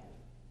Levi,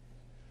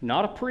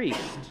 not a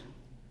priest,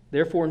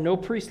 therefore no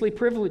priestly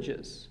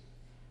privileges,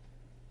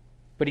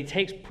 but he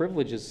takes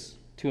privileges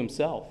to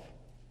himself,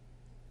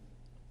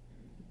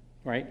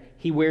 right?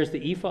 He wears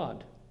the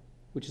ephod,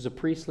 which is a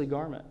priestly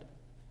garment.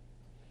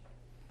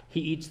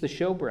 He eats the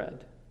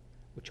showbread,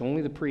 which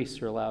only the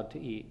priests are allowed to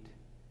eat.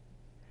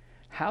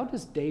 How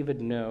does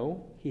David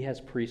know he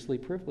has priestly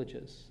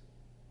privileges?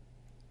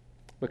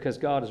 Because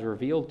God has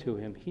revealed to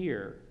him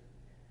here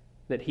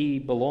that he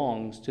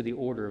belongs to the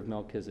order of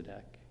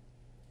Melchizedek.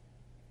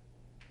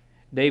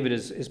 David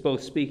is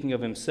both speaking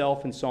of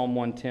himself in Psalm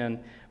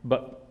 110,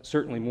 but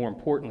certainly more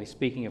importantly,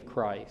 speaking of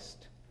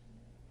Christ.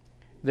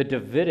 The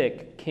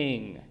Davidic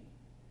king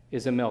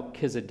is a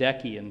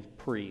Melchizedekian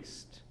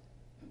priest.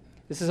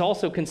 This is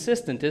also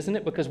consistent, isn't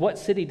it? Because what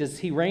city does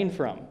he reign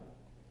from?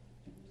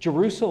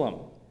 Jerusalem.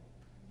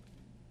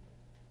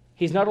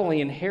 He's not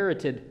only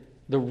inherited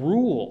the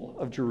rule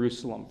of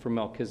Jerusalem from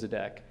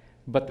Melchizedek,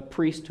 but the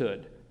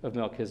priesthood of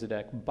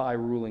Melchizedek by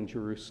ruling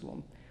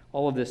Jerusalem.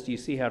 All of this, do you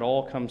see how it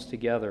all comes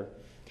together?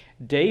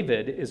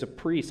 David is a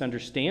priest,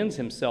 understands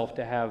himself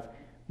to have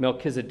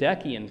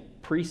Melchizedekian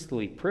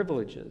priestly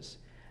privileges,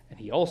 and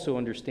he also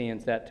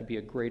understands that to be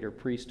a greater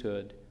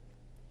priesthood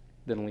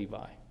than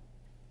Levi.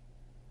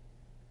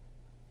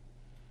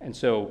 And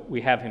so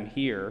we have him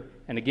here,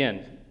 and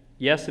again,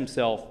 yes,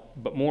 himself,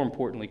 but more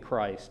importantly,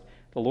 Christ.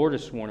 The Lord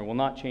has sworn and will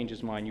not change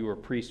his mind. You are a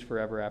priest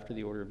forever after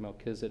the order of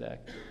Melchizedek.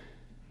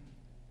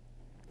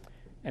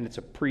 And it's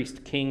a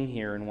priest king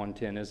here in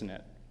 110, isn't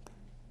it?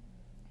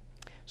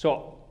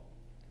 So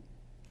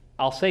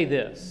I'll say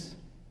this.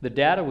 The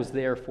data was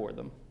there for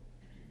them.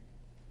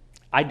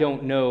 I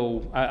don't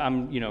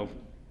know,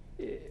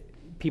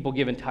 people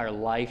give entire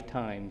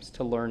lifetimes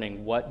to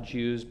learning what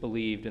Jews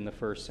believed in the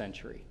first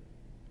century,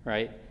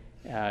 right?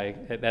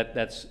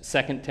 That's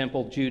Second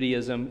Temple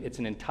Judaism. It's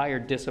an entire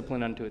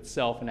discipline unto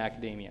itself in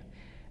academia.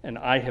 And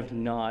I have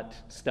not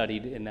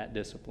studied in that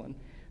discipline,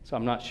 so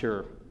I'm not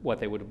sure what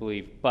they would have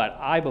believed. But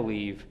I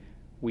believe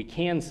we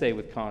can say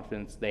with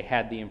confidence they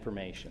had the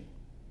information.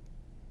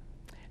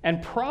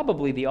 And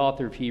probably the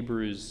author of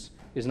Hebrews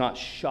is not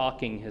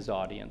shocking his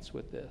audience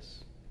with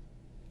this.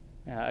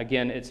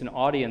 Again, it's an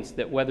audience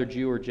that, whether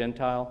Jew or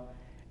Gentile,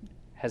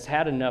 has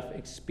had enough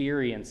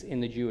experience in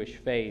the Jewish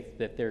faith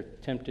that they're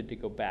tempted to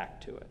go back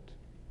to it.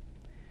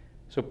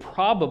 So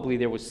probably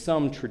there was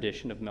some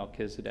tradition of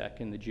Melchizedek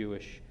in the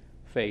Jewish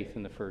faith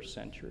in the first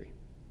century.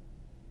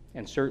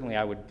 And certainly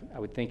I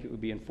would think it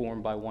would be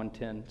informed by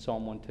 110,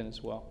 Psalm 110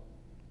 as well.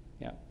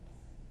 Yeah.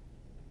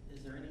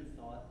 Is there any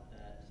thought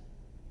that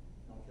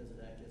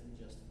Melchizedek isn't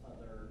just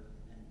other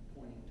and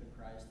pointing to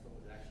Christ, but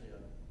was actually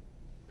a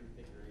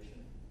prefiguration?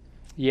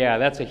 Yeah,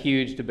 that's a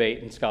huge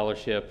debate in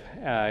scholarship.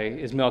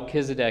 Is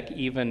Melchizedek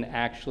even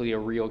actually a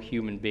real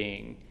human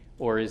being,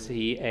 or is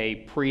he a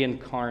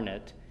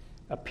pre-incarnate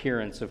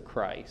appearance of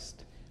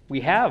Christ?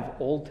 We have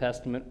Old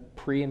Testament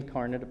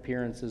pre-incarnate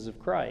appearances of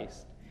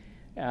Christ.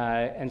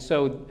 And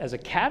so as a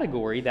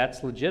category,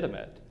 that's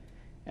legitimate.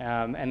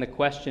 And the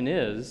question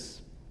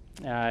is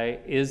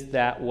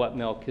that what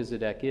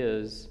Melchizedek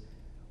is,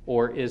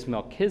 or is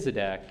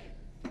Melchizedek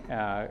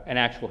an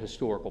actual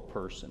historical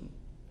person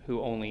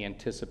who only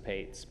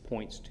anticipates,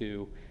 points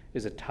to,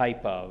 is a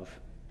type of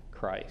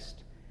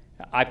Christ?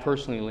 I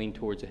personally lean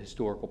towards a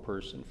historical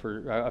person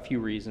for a few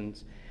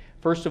reasons.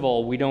 First of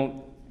all, we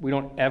don't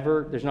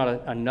ever, there's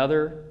not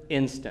another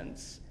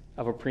instance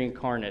of a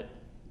pre-incarnate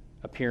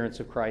appearance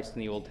of Christ in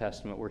the Old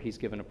Testament where he's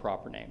given a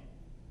proper name.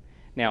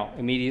 Now,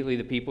 immediately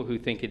the people who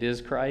think it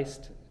is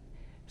Christ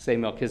say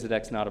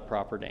Melchizedek's not a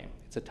proper name.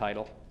 It's a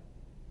title,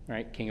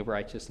 right? King of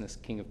righteousness,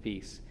 King of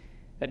peace.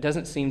 That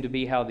doesn't seem to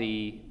be how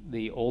the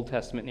Old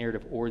Testament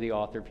narrative or the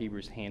author of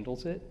Hebrews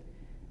handles it.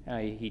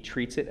 He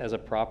treats it as a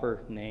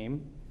proper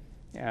name.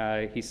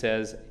 He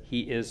says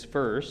he is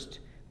first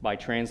by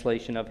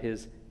translation of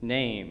his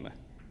name,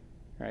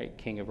 right?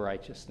 King of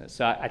righteousness.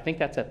 So I think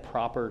that's a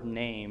proper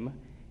name.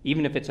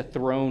 Even if it's a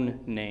throne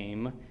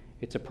name,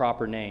 it's a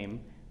proper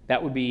name.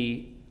 That would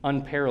be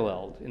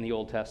unparalleled in the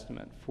Old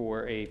Testament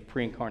for a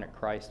pre-incarnate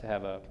Christ to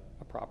have a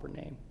proper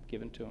name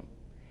given to him.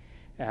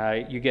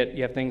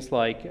 You have things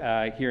like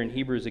here in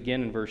Hebrews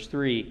again in verse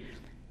 3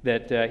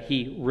 that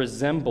he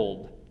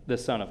resembled the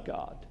Son of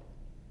God,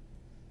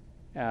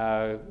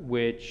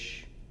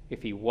 which,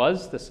 if he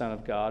was the Son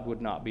of God,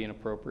 would not be an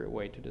appropriate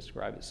way to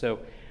describe it. So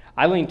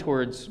I lean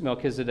towards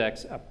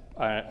Melchizedek's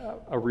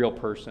a real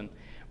person.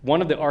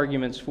 One of the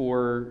arguments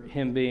for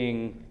him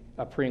being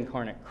a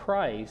pre-incarnate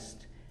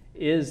Christ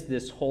is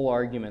this whole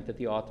argument that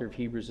the author of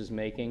Hebrews is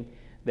making,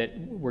 that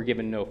we're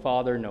given no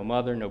father, no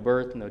mother, no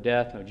birth, no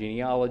death, no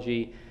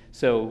genealogy.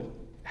 So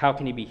how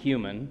can he be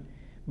human?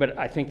 But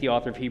I think the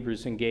author of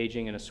Hebrews is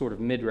engaging in a sort of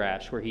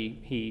midrash where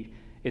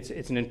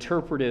it's an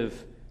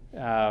interpretive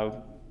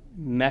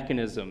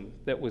mechanism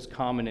that was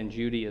common in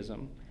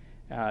Judaism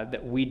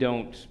that we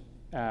don't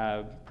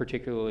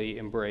particularly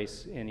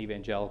embrace in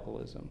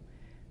evangelicalism.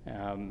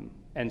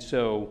 And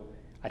so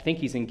I think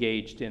he's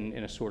engaged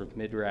in a sort of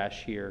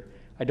midrash here.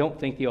 I don't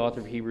think the author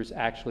of Hebrews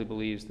actually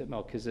believes that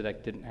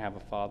Melchizedek didn't have a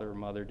father or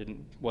mother,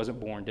 wasn't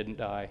born, didn't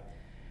die.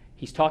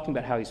 He's talking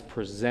about how he's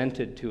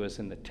presented to us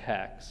in the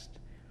text.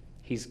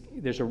 He's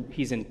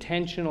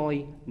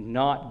intentionally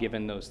not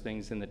given those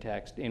things in the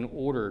text in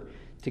order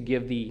to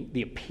give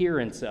the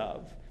appearance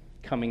of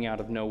coming out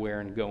of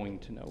nowhere and going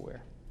to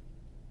nowhere.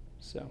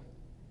 So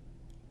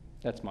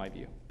that's my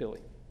view. Billy.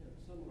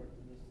 Similar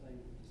to this same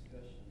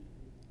discussion,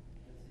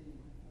 as he,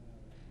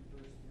 in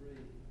verse 3,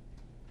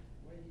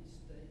 the way he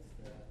states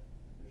that,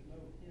 there's no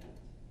hint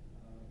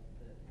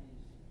that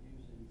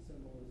he's using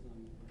symbolism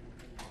or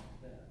anything like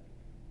that.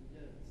 And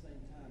yet at the same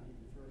time, he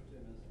refers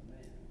to him as a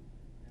man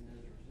and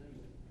as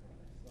resembling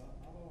Christ. So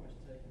I've always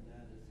taken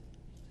that as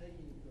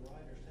the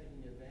writer's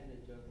taking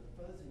advantage of the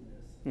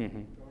fuzziness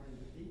regarding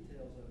the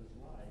details of his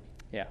life.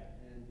 Yeah.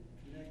 And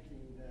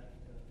connecting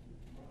that to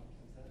Christ.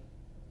 Is that?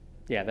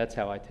 Yeah, that's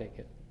how I take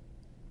it.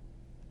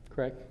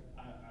 Craig?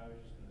 I was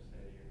just going to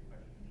say to your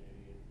question,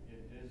 JD,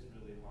 it is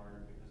really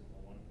hard because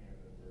on the one hand,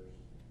 in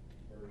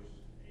verse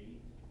 8,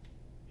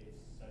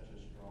 it's such a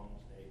strong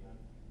statement,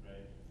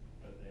 right?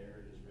 But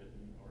there it is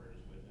written, or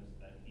it is witnessed,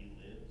 that he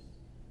lives,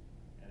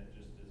 and it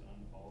just is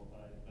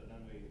unqualified. But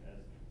then as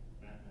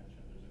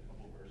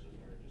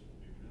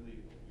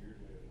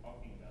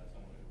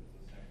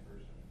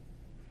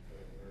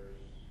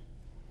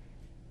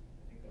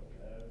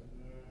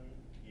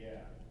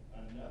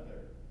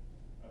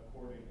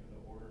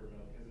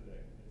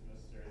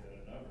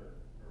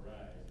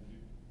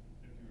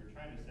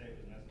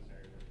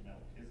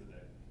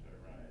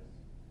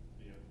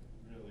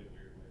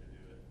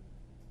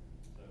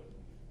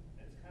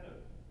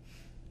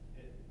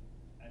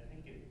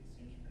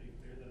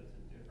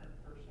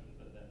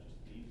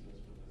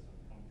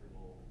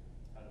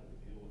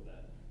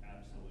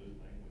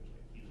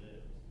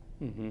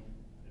Mm-hmm. It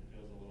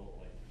feels a little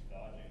like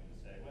dodging to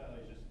say, well,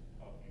 he's just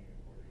talking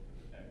according to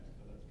the text,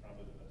 but that's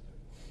probably the best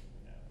explanation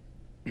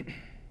we have.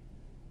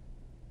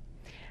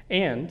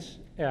 And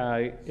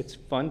it's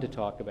fun to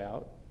talk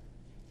about.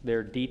 There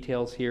are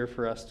details here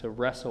for us to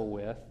wrestle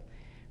with,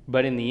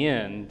 but in the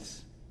end,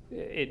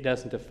 it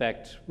doesn't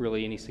affect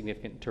really any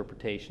significant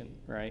interpretation,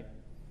 right?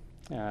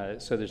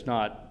 So there's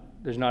not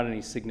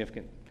any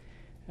significant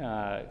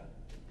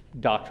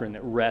doctrine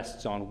that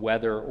rests on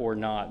whether or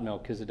not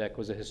Melchizedek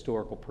was a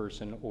historical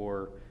person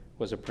or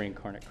was a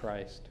pre-incarnate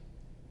Christ.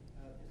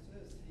 It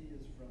says he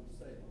is from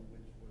Salem,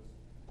 which was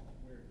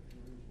where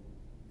Jerusalem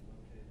is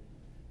located.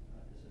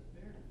 Is it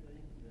fair to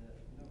think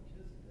that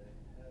Melchizedek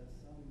has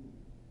some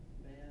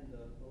band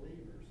of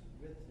believers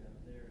with him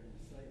there in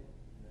Salem,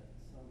 that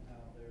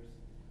somehow there's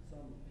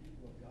some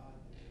people of God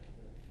there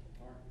that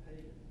aren't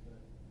pagan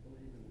but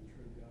believe in the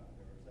true God,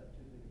 or is that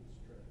too big of a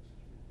stretch?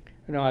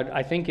 No,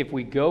 I think if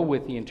we go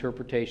with the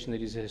interpretation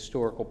that he's a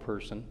historical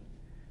person,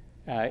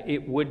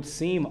 it would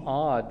seem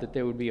odd that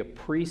there would be a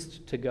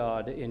priest to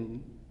God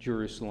in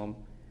Jerusalem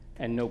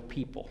and no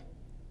people.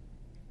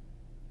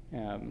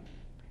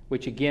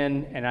 Which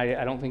again, and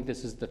I don't think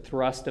this is the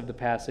thrust of the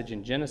passage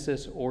in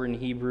Genesis or in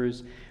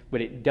Hebrews,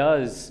 but it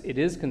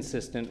is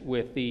consistent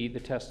with the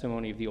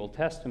testimony of the Old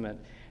Testament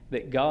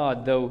that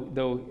God,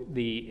 though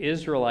the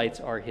Israelites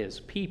are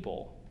his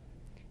people,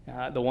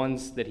 the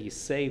ones that he's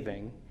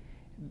saving,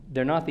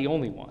 they're not the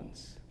only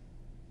ones,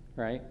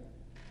 right?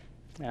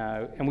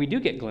 And we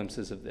do get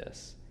glimpses of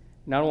this.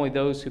 Not only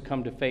those who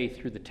come to faith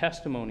through the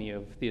testimony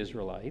of the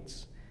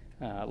Israelites,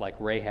 like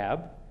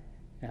Rahab,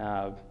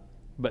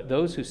 but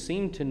those who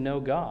seem to know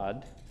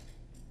God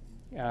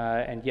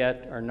and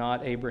yet are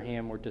not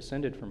Abraham or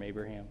descended from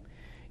Abraham.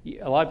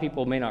 A lot of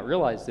people may not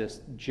realize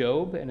this.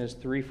 Job and his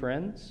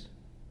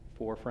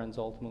 4 friends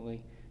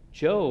ultimately,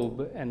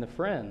 Job and the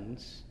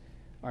friends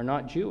are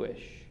not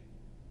Jewish.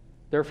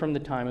 They're from the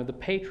time of the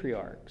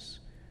patriarchs.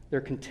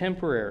 They're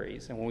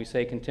contemporaries. And when we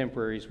say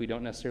contemporaries, we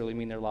don't necessarily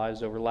mean their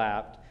lives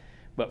overlapped.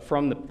 But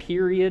from the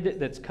period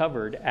that's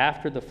covered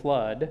after the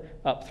flood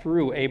up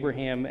through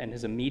Abraham and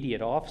his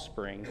immediate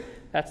offspring,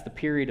 that's the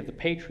period of the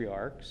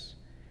patriarchs.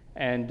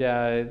 And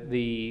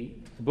the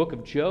book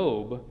of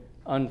Job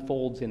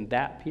unfolds in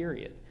that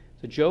period.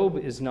 So Job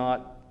is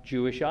not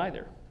Jewish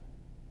either,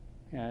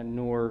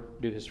 nor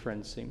do his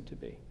friends seem to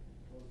be.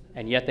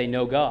 And yet they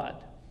know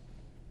God,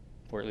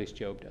 or at least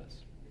Job does.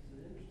 It's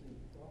an interesting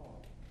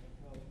thought,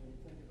 because when you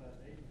think about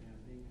Abraham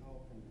being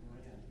called from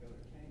Haran to go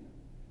to Canaan,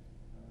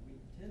 we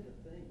tend to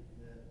think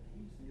that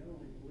he's the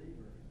only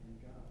believer in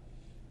God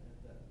at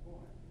that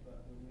point.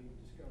 But when we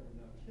discover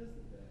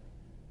Melchizedek,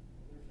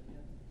 there's a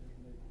hint that there's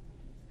maybe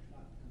he's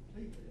not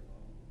completely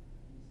alone.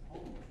 He's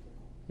almost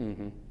alone.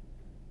 Mm-hmm.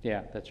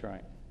 Yeah, that's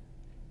right.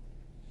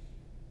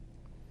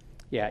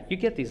 Yeah, you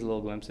get these little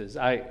glimpses.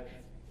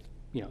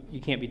 You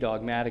can't be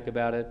dogmatic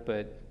about it,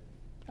 but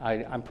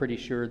I'm pretty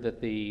sure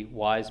that the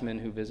wise men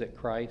who visit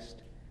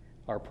Christ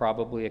are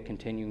probably a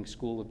continuing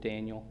school of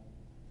Daniel,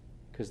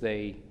 because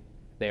they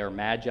are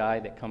magi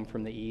that come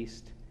from the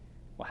east.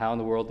 Well, how in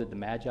the world did the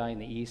magi in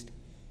the east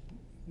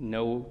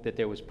know that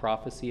there was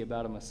prophecy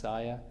about a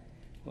Messiah?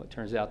 Well, it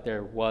turns out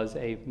there was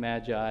a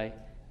magi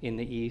in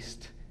the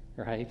east,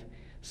 right?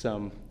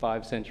 Some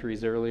 5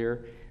 centuries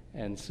earlier.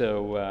 And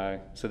so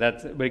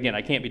that's, but again,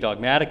 I can't be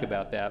dogmatic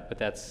about that, but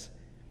that's,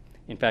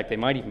 in fact, they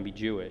might even be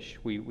Jewish.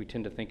 We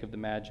tend to think of the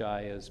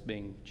Magi as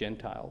being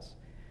Gentiles.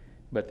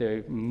 But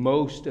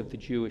most of the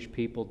Jewish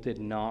people did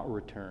not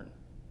return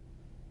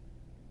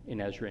in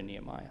Ezra and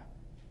Nehemiah.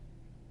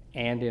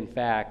 And in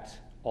fact,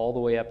 all the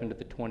way up into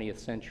the 20th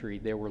century,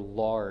 there were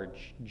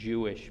large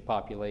Jewish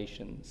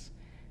populations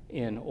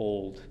in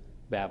Old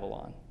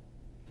Babylon.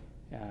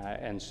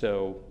 And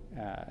so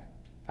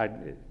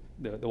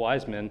the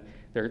wise men,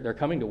 they're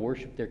coming to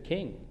worship their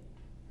king,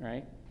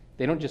 right?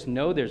 They don't just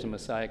know there's a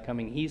Messiah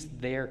coming, he's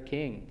their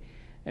king.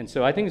 And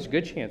so I think there's a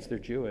good chance they're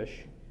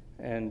Jewish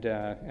and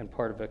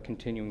part of a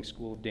continuing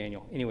school of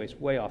Daniel. Anyways,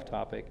 way off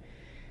topic.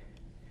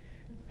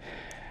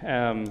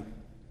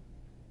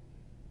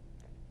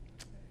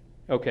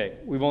 Okay,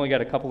 we've only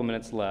got a couple of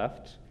minutes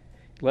left.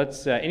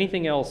 Let's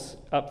anything else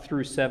up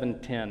through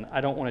 7:10?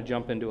 I don't want to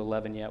jump into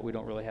 11 yet. We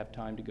don't really have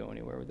time to go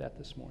anywhere with that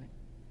this morning.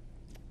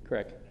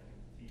 Correct.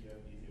 Easy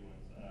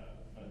ones.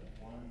 But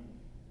one,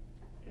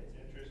 it's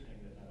interesting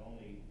that not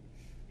only,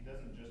 he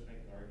doesn't just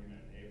make the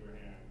argument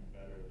Abraham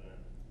better than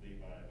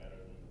Levi,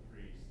 better than the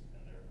priest,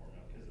 and therefore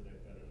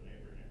Melchizedek better than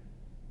Abraham.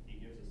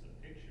 He gives us a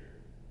picture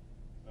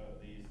of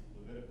these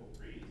Levitical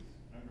priests.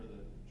 Remember,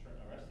 the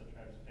rest of the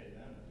tribes pay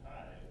them a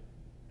tithe,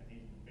 and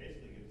he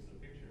basically gives us a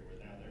picture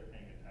where now they're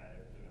paying a tithe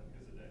to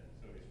Melchizedek.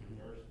 So he's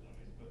reversed them.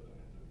 He's put them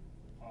into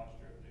the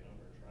posture of the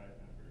other tribe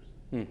members.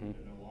 Mm-hmm.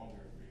 They're no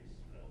longer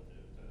priests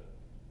relative to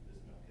this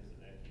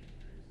Melchizedekian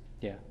priest.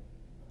 Yeah.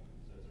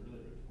 So it's a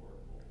really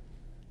rhetorical.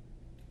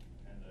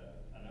 And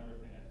another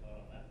thing I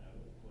thought on that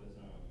note was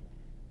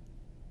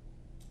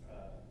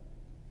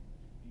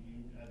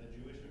the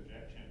Jewish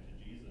objection to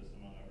Jesus,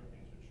 among other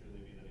things, would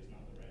surely be that he's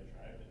not the right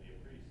tribe to be a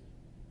priest.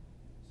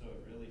 So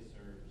it really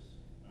serves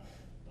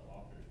the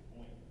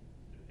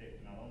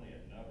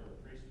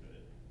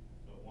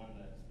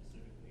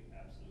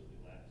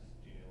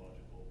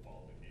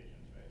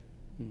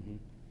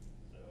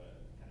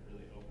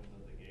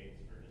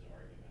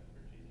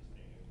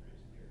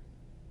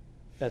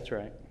That's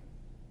right.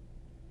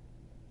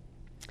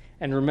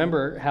 And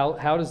remember,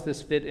 how does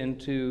this fit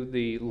into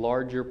the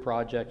larger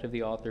project of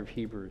the author of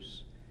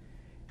Hebrews?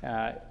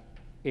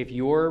 If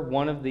you're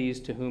one of these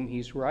to whom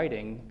he's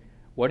writing,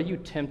 what are you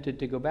tempted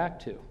to go back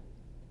to?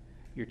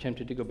 You're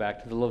tempted to go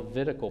back to the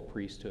Levitical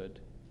priesthood,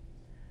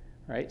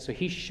 right? So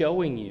he's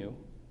showing you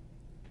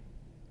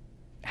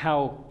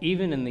how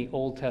even in the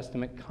Old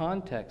Testament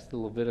context, the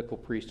Levitical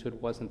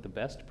priesthood wasn't the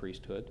best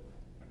priesthood.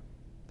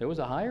 There was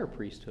a higher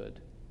priesthood.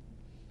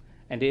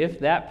 And if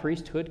that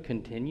priesthood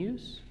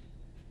continues,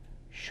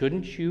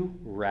 shouldn't you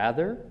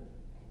rather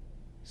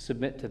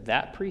submit to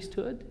that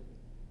priesthood?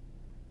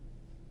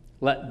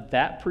 Let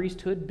that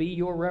priesthood be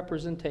your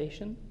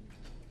representation?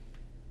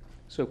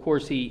 So, of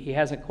course, he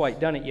hasn't quite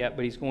done it yet,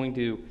 but he's going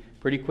to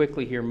pretty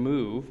quickly here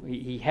move.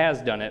 He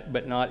has done it,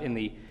 but not in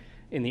the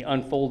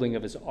unfolding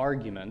of his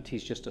argument.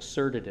 He's just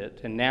asserted it,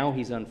 and now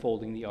he's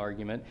unfolding the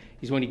argument.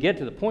 He's going to get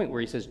to the point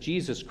where he says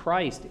Jesus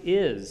Christ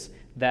is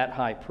that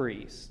high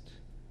priest.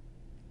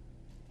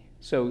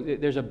 So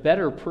there's a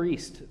better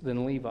priest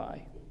than Levi.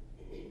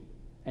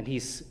 And he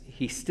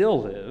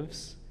still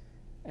lives,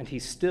 and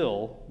he's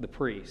still the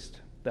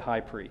priest, the high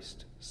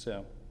priest.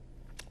 So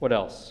what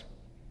else?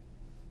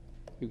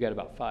 We've got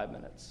about 5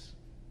 minutes.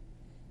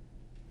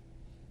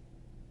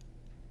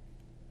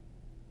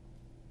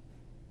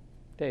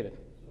 David.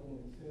 So when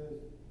it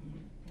says,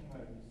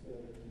 like you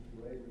said, that he's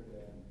greater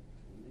than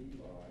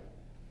Levi,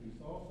 he's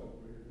also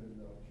greater than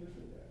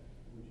Melchizedek.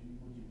 Would you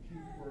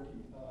keep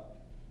working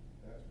up?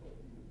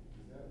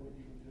 Is that what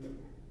you would do?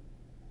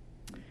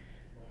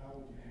 Or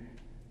how would you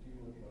deal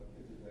with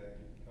Melchizedek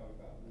if you talk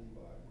about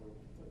Levi? Where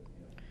would you put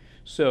him?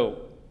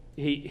 So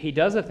he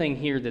does a thing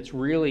here that's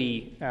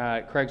really,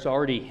 Craig's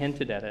already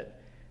hinted at it.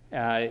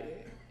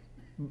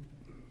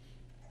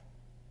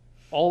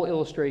 All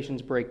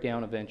illustrations break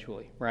down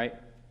eventually, right?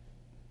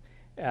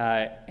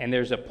 And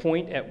there's a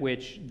point at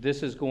which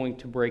this is going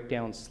to break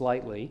down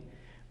slightly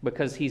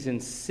because he's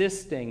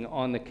insisting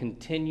on the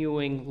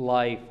continuing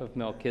life of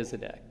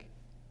Melchizedek.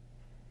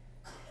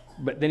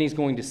 But then he's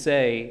going to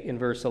say in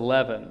verse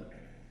 11,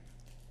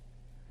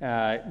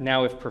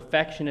 now if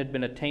perfection had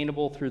been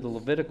attainable through the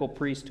Levitical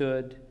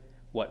priesthood,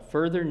 what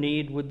further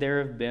need would there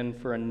have been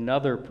for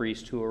another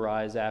priest to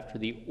arise after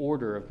the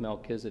order of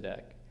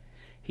Melchizedek?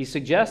 He's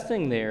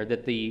suggesting there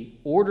that the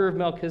order of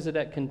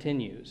Melchizedek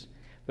continues,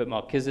 but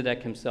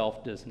Melchizedek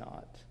himself does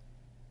not.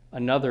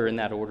 Another in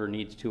that order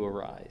needs to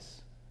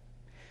arise.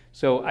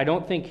 So I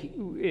don't think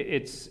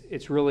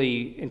it's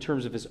really, in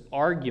terms of his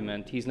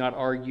argument, he's not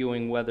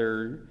arguing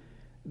whether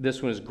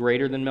this one is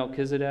greater than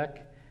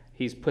Melchizedek.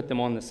 He's put them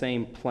on the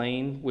same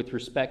plane with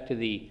respect to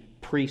the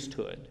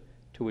priesthood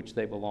to which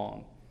they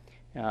belong.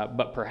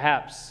 But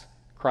perhaps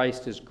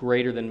Christ is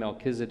greater than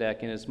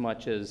Melchizedek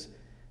inasmuch as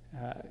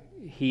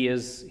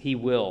he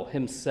will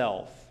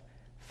himself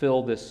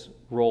fill this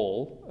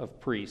role of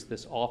priest,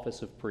 this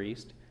office of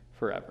priest,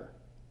 forever.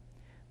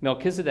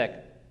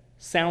 Melchizedek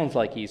sounds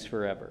like he's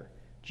forever.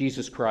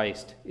 Jesus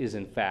Christ is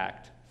in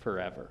fact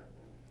forever.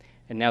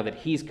 And now that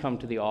he's come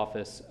to the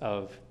office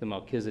of the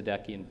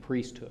Melchizedekian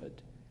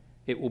priesthood,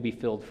 it will be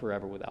filled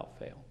forever without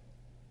fail.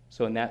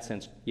 So in that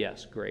sense,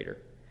 yes,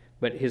 greater.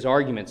 But his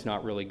argument's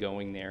not really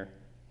going there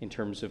in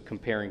terms of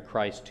comparing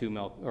Christ to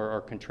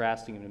or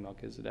contrasting him to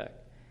Melchizedek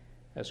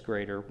as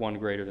greater, one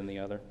greater than the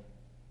other.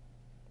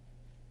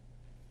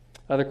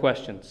 Other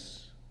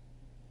questions?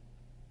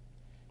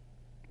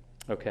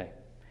 Okay.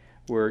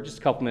 We're just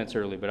a couple minutes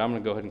early, but I'm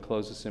going to go ahead and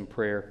close this in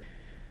prayer.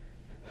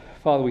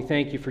 Father, we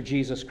thank you for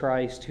Jesus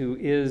Christ, who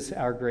is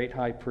our great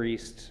high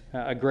priest,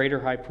 a greater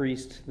high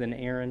priest than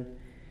Aaron,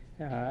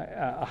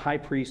 a high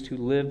priest who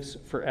lives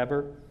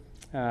forever,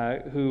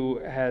 who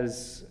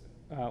has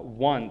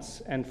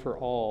once and for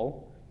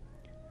all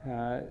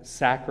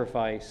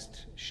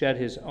sacrificed, shed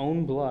his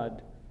own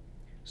blood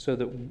so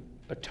that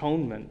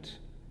atonement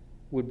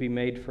would be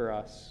made for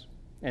us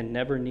and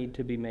never need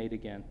to be made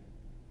again.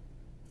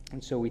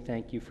 And so we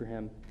thank you for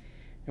him.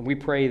 And we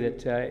pray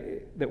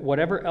that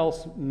whatever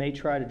else may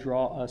try to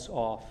draw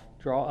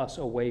us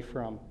away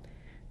from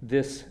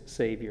this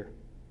Savior,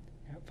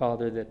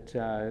 Father,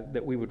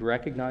 that we would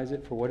recognize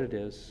it for what it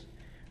is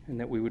and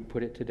that we would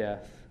put it to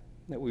death,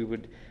 that we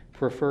would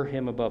prefer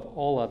him above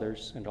all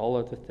others and all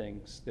other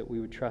things, that we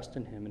would trust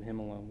in him and him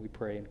alone. We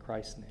pray in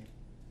Christ's name.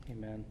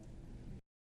 Amen.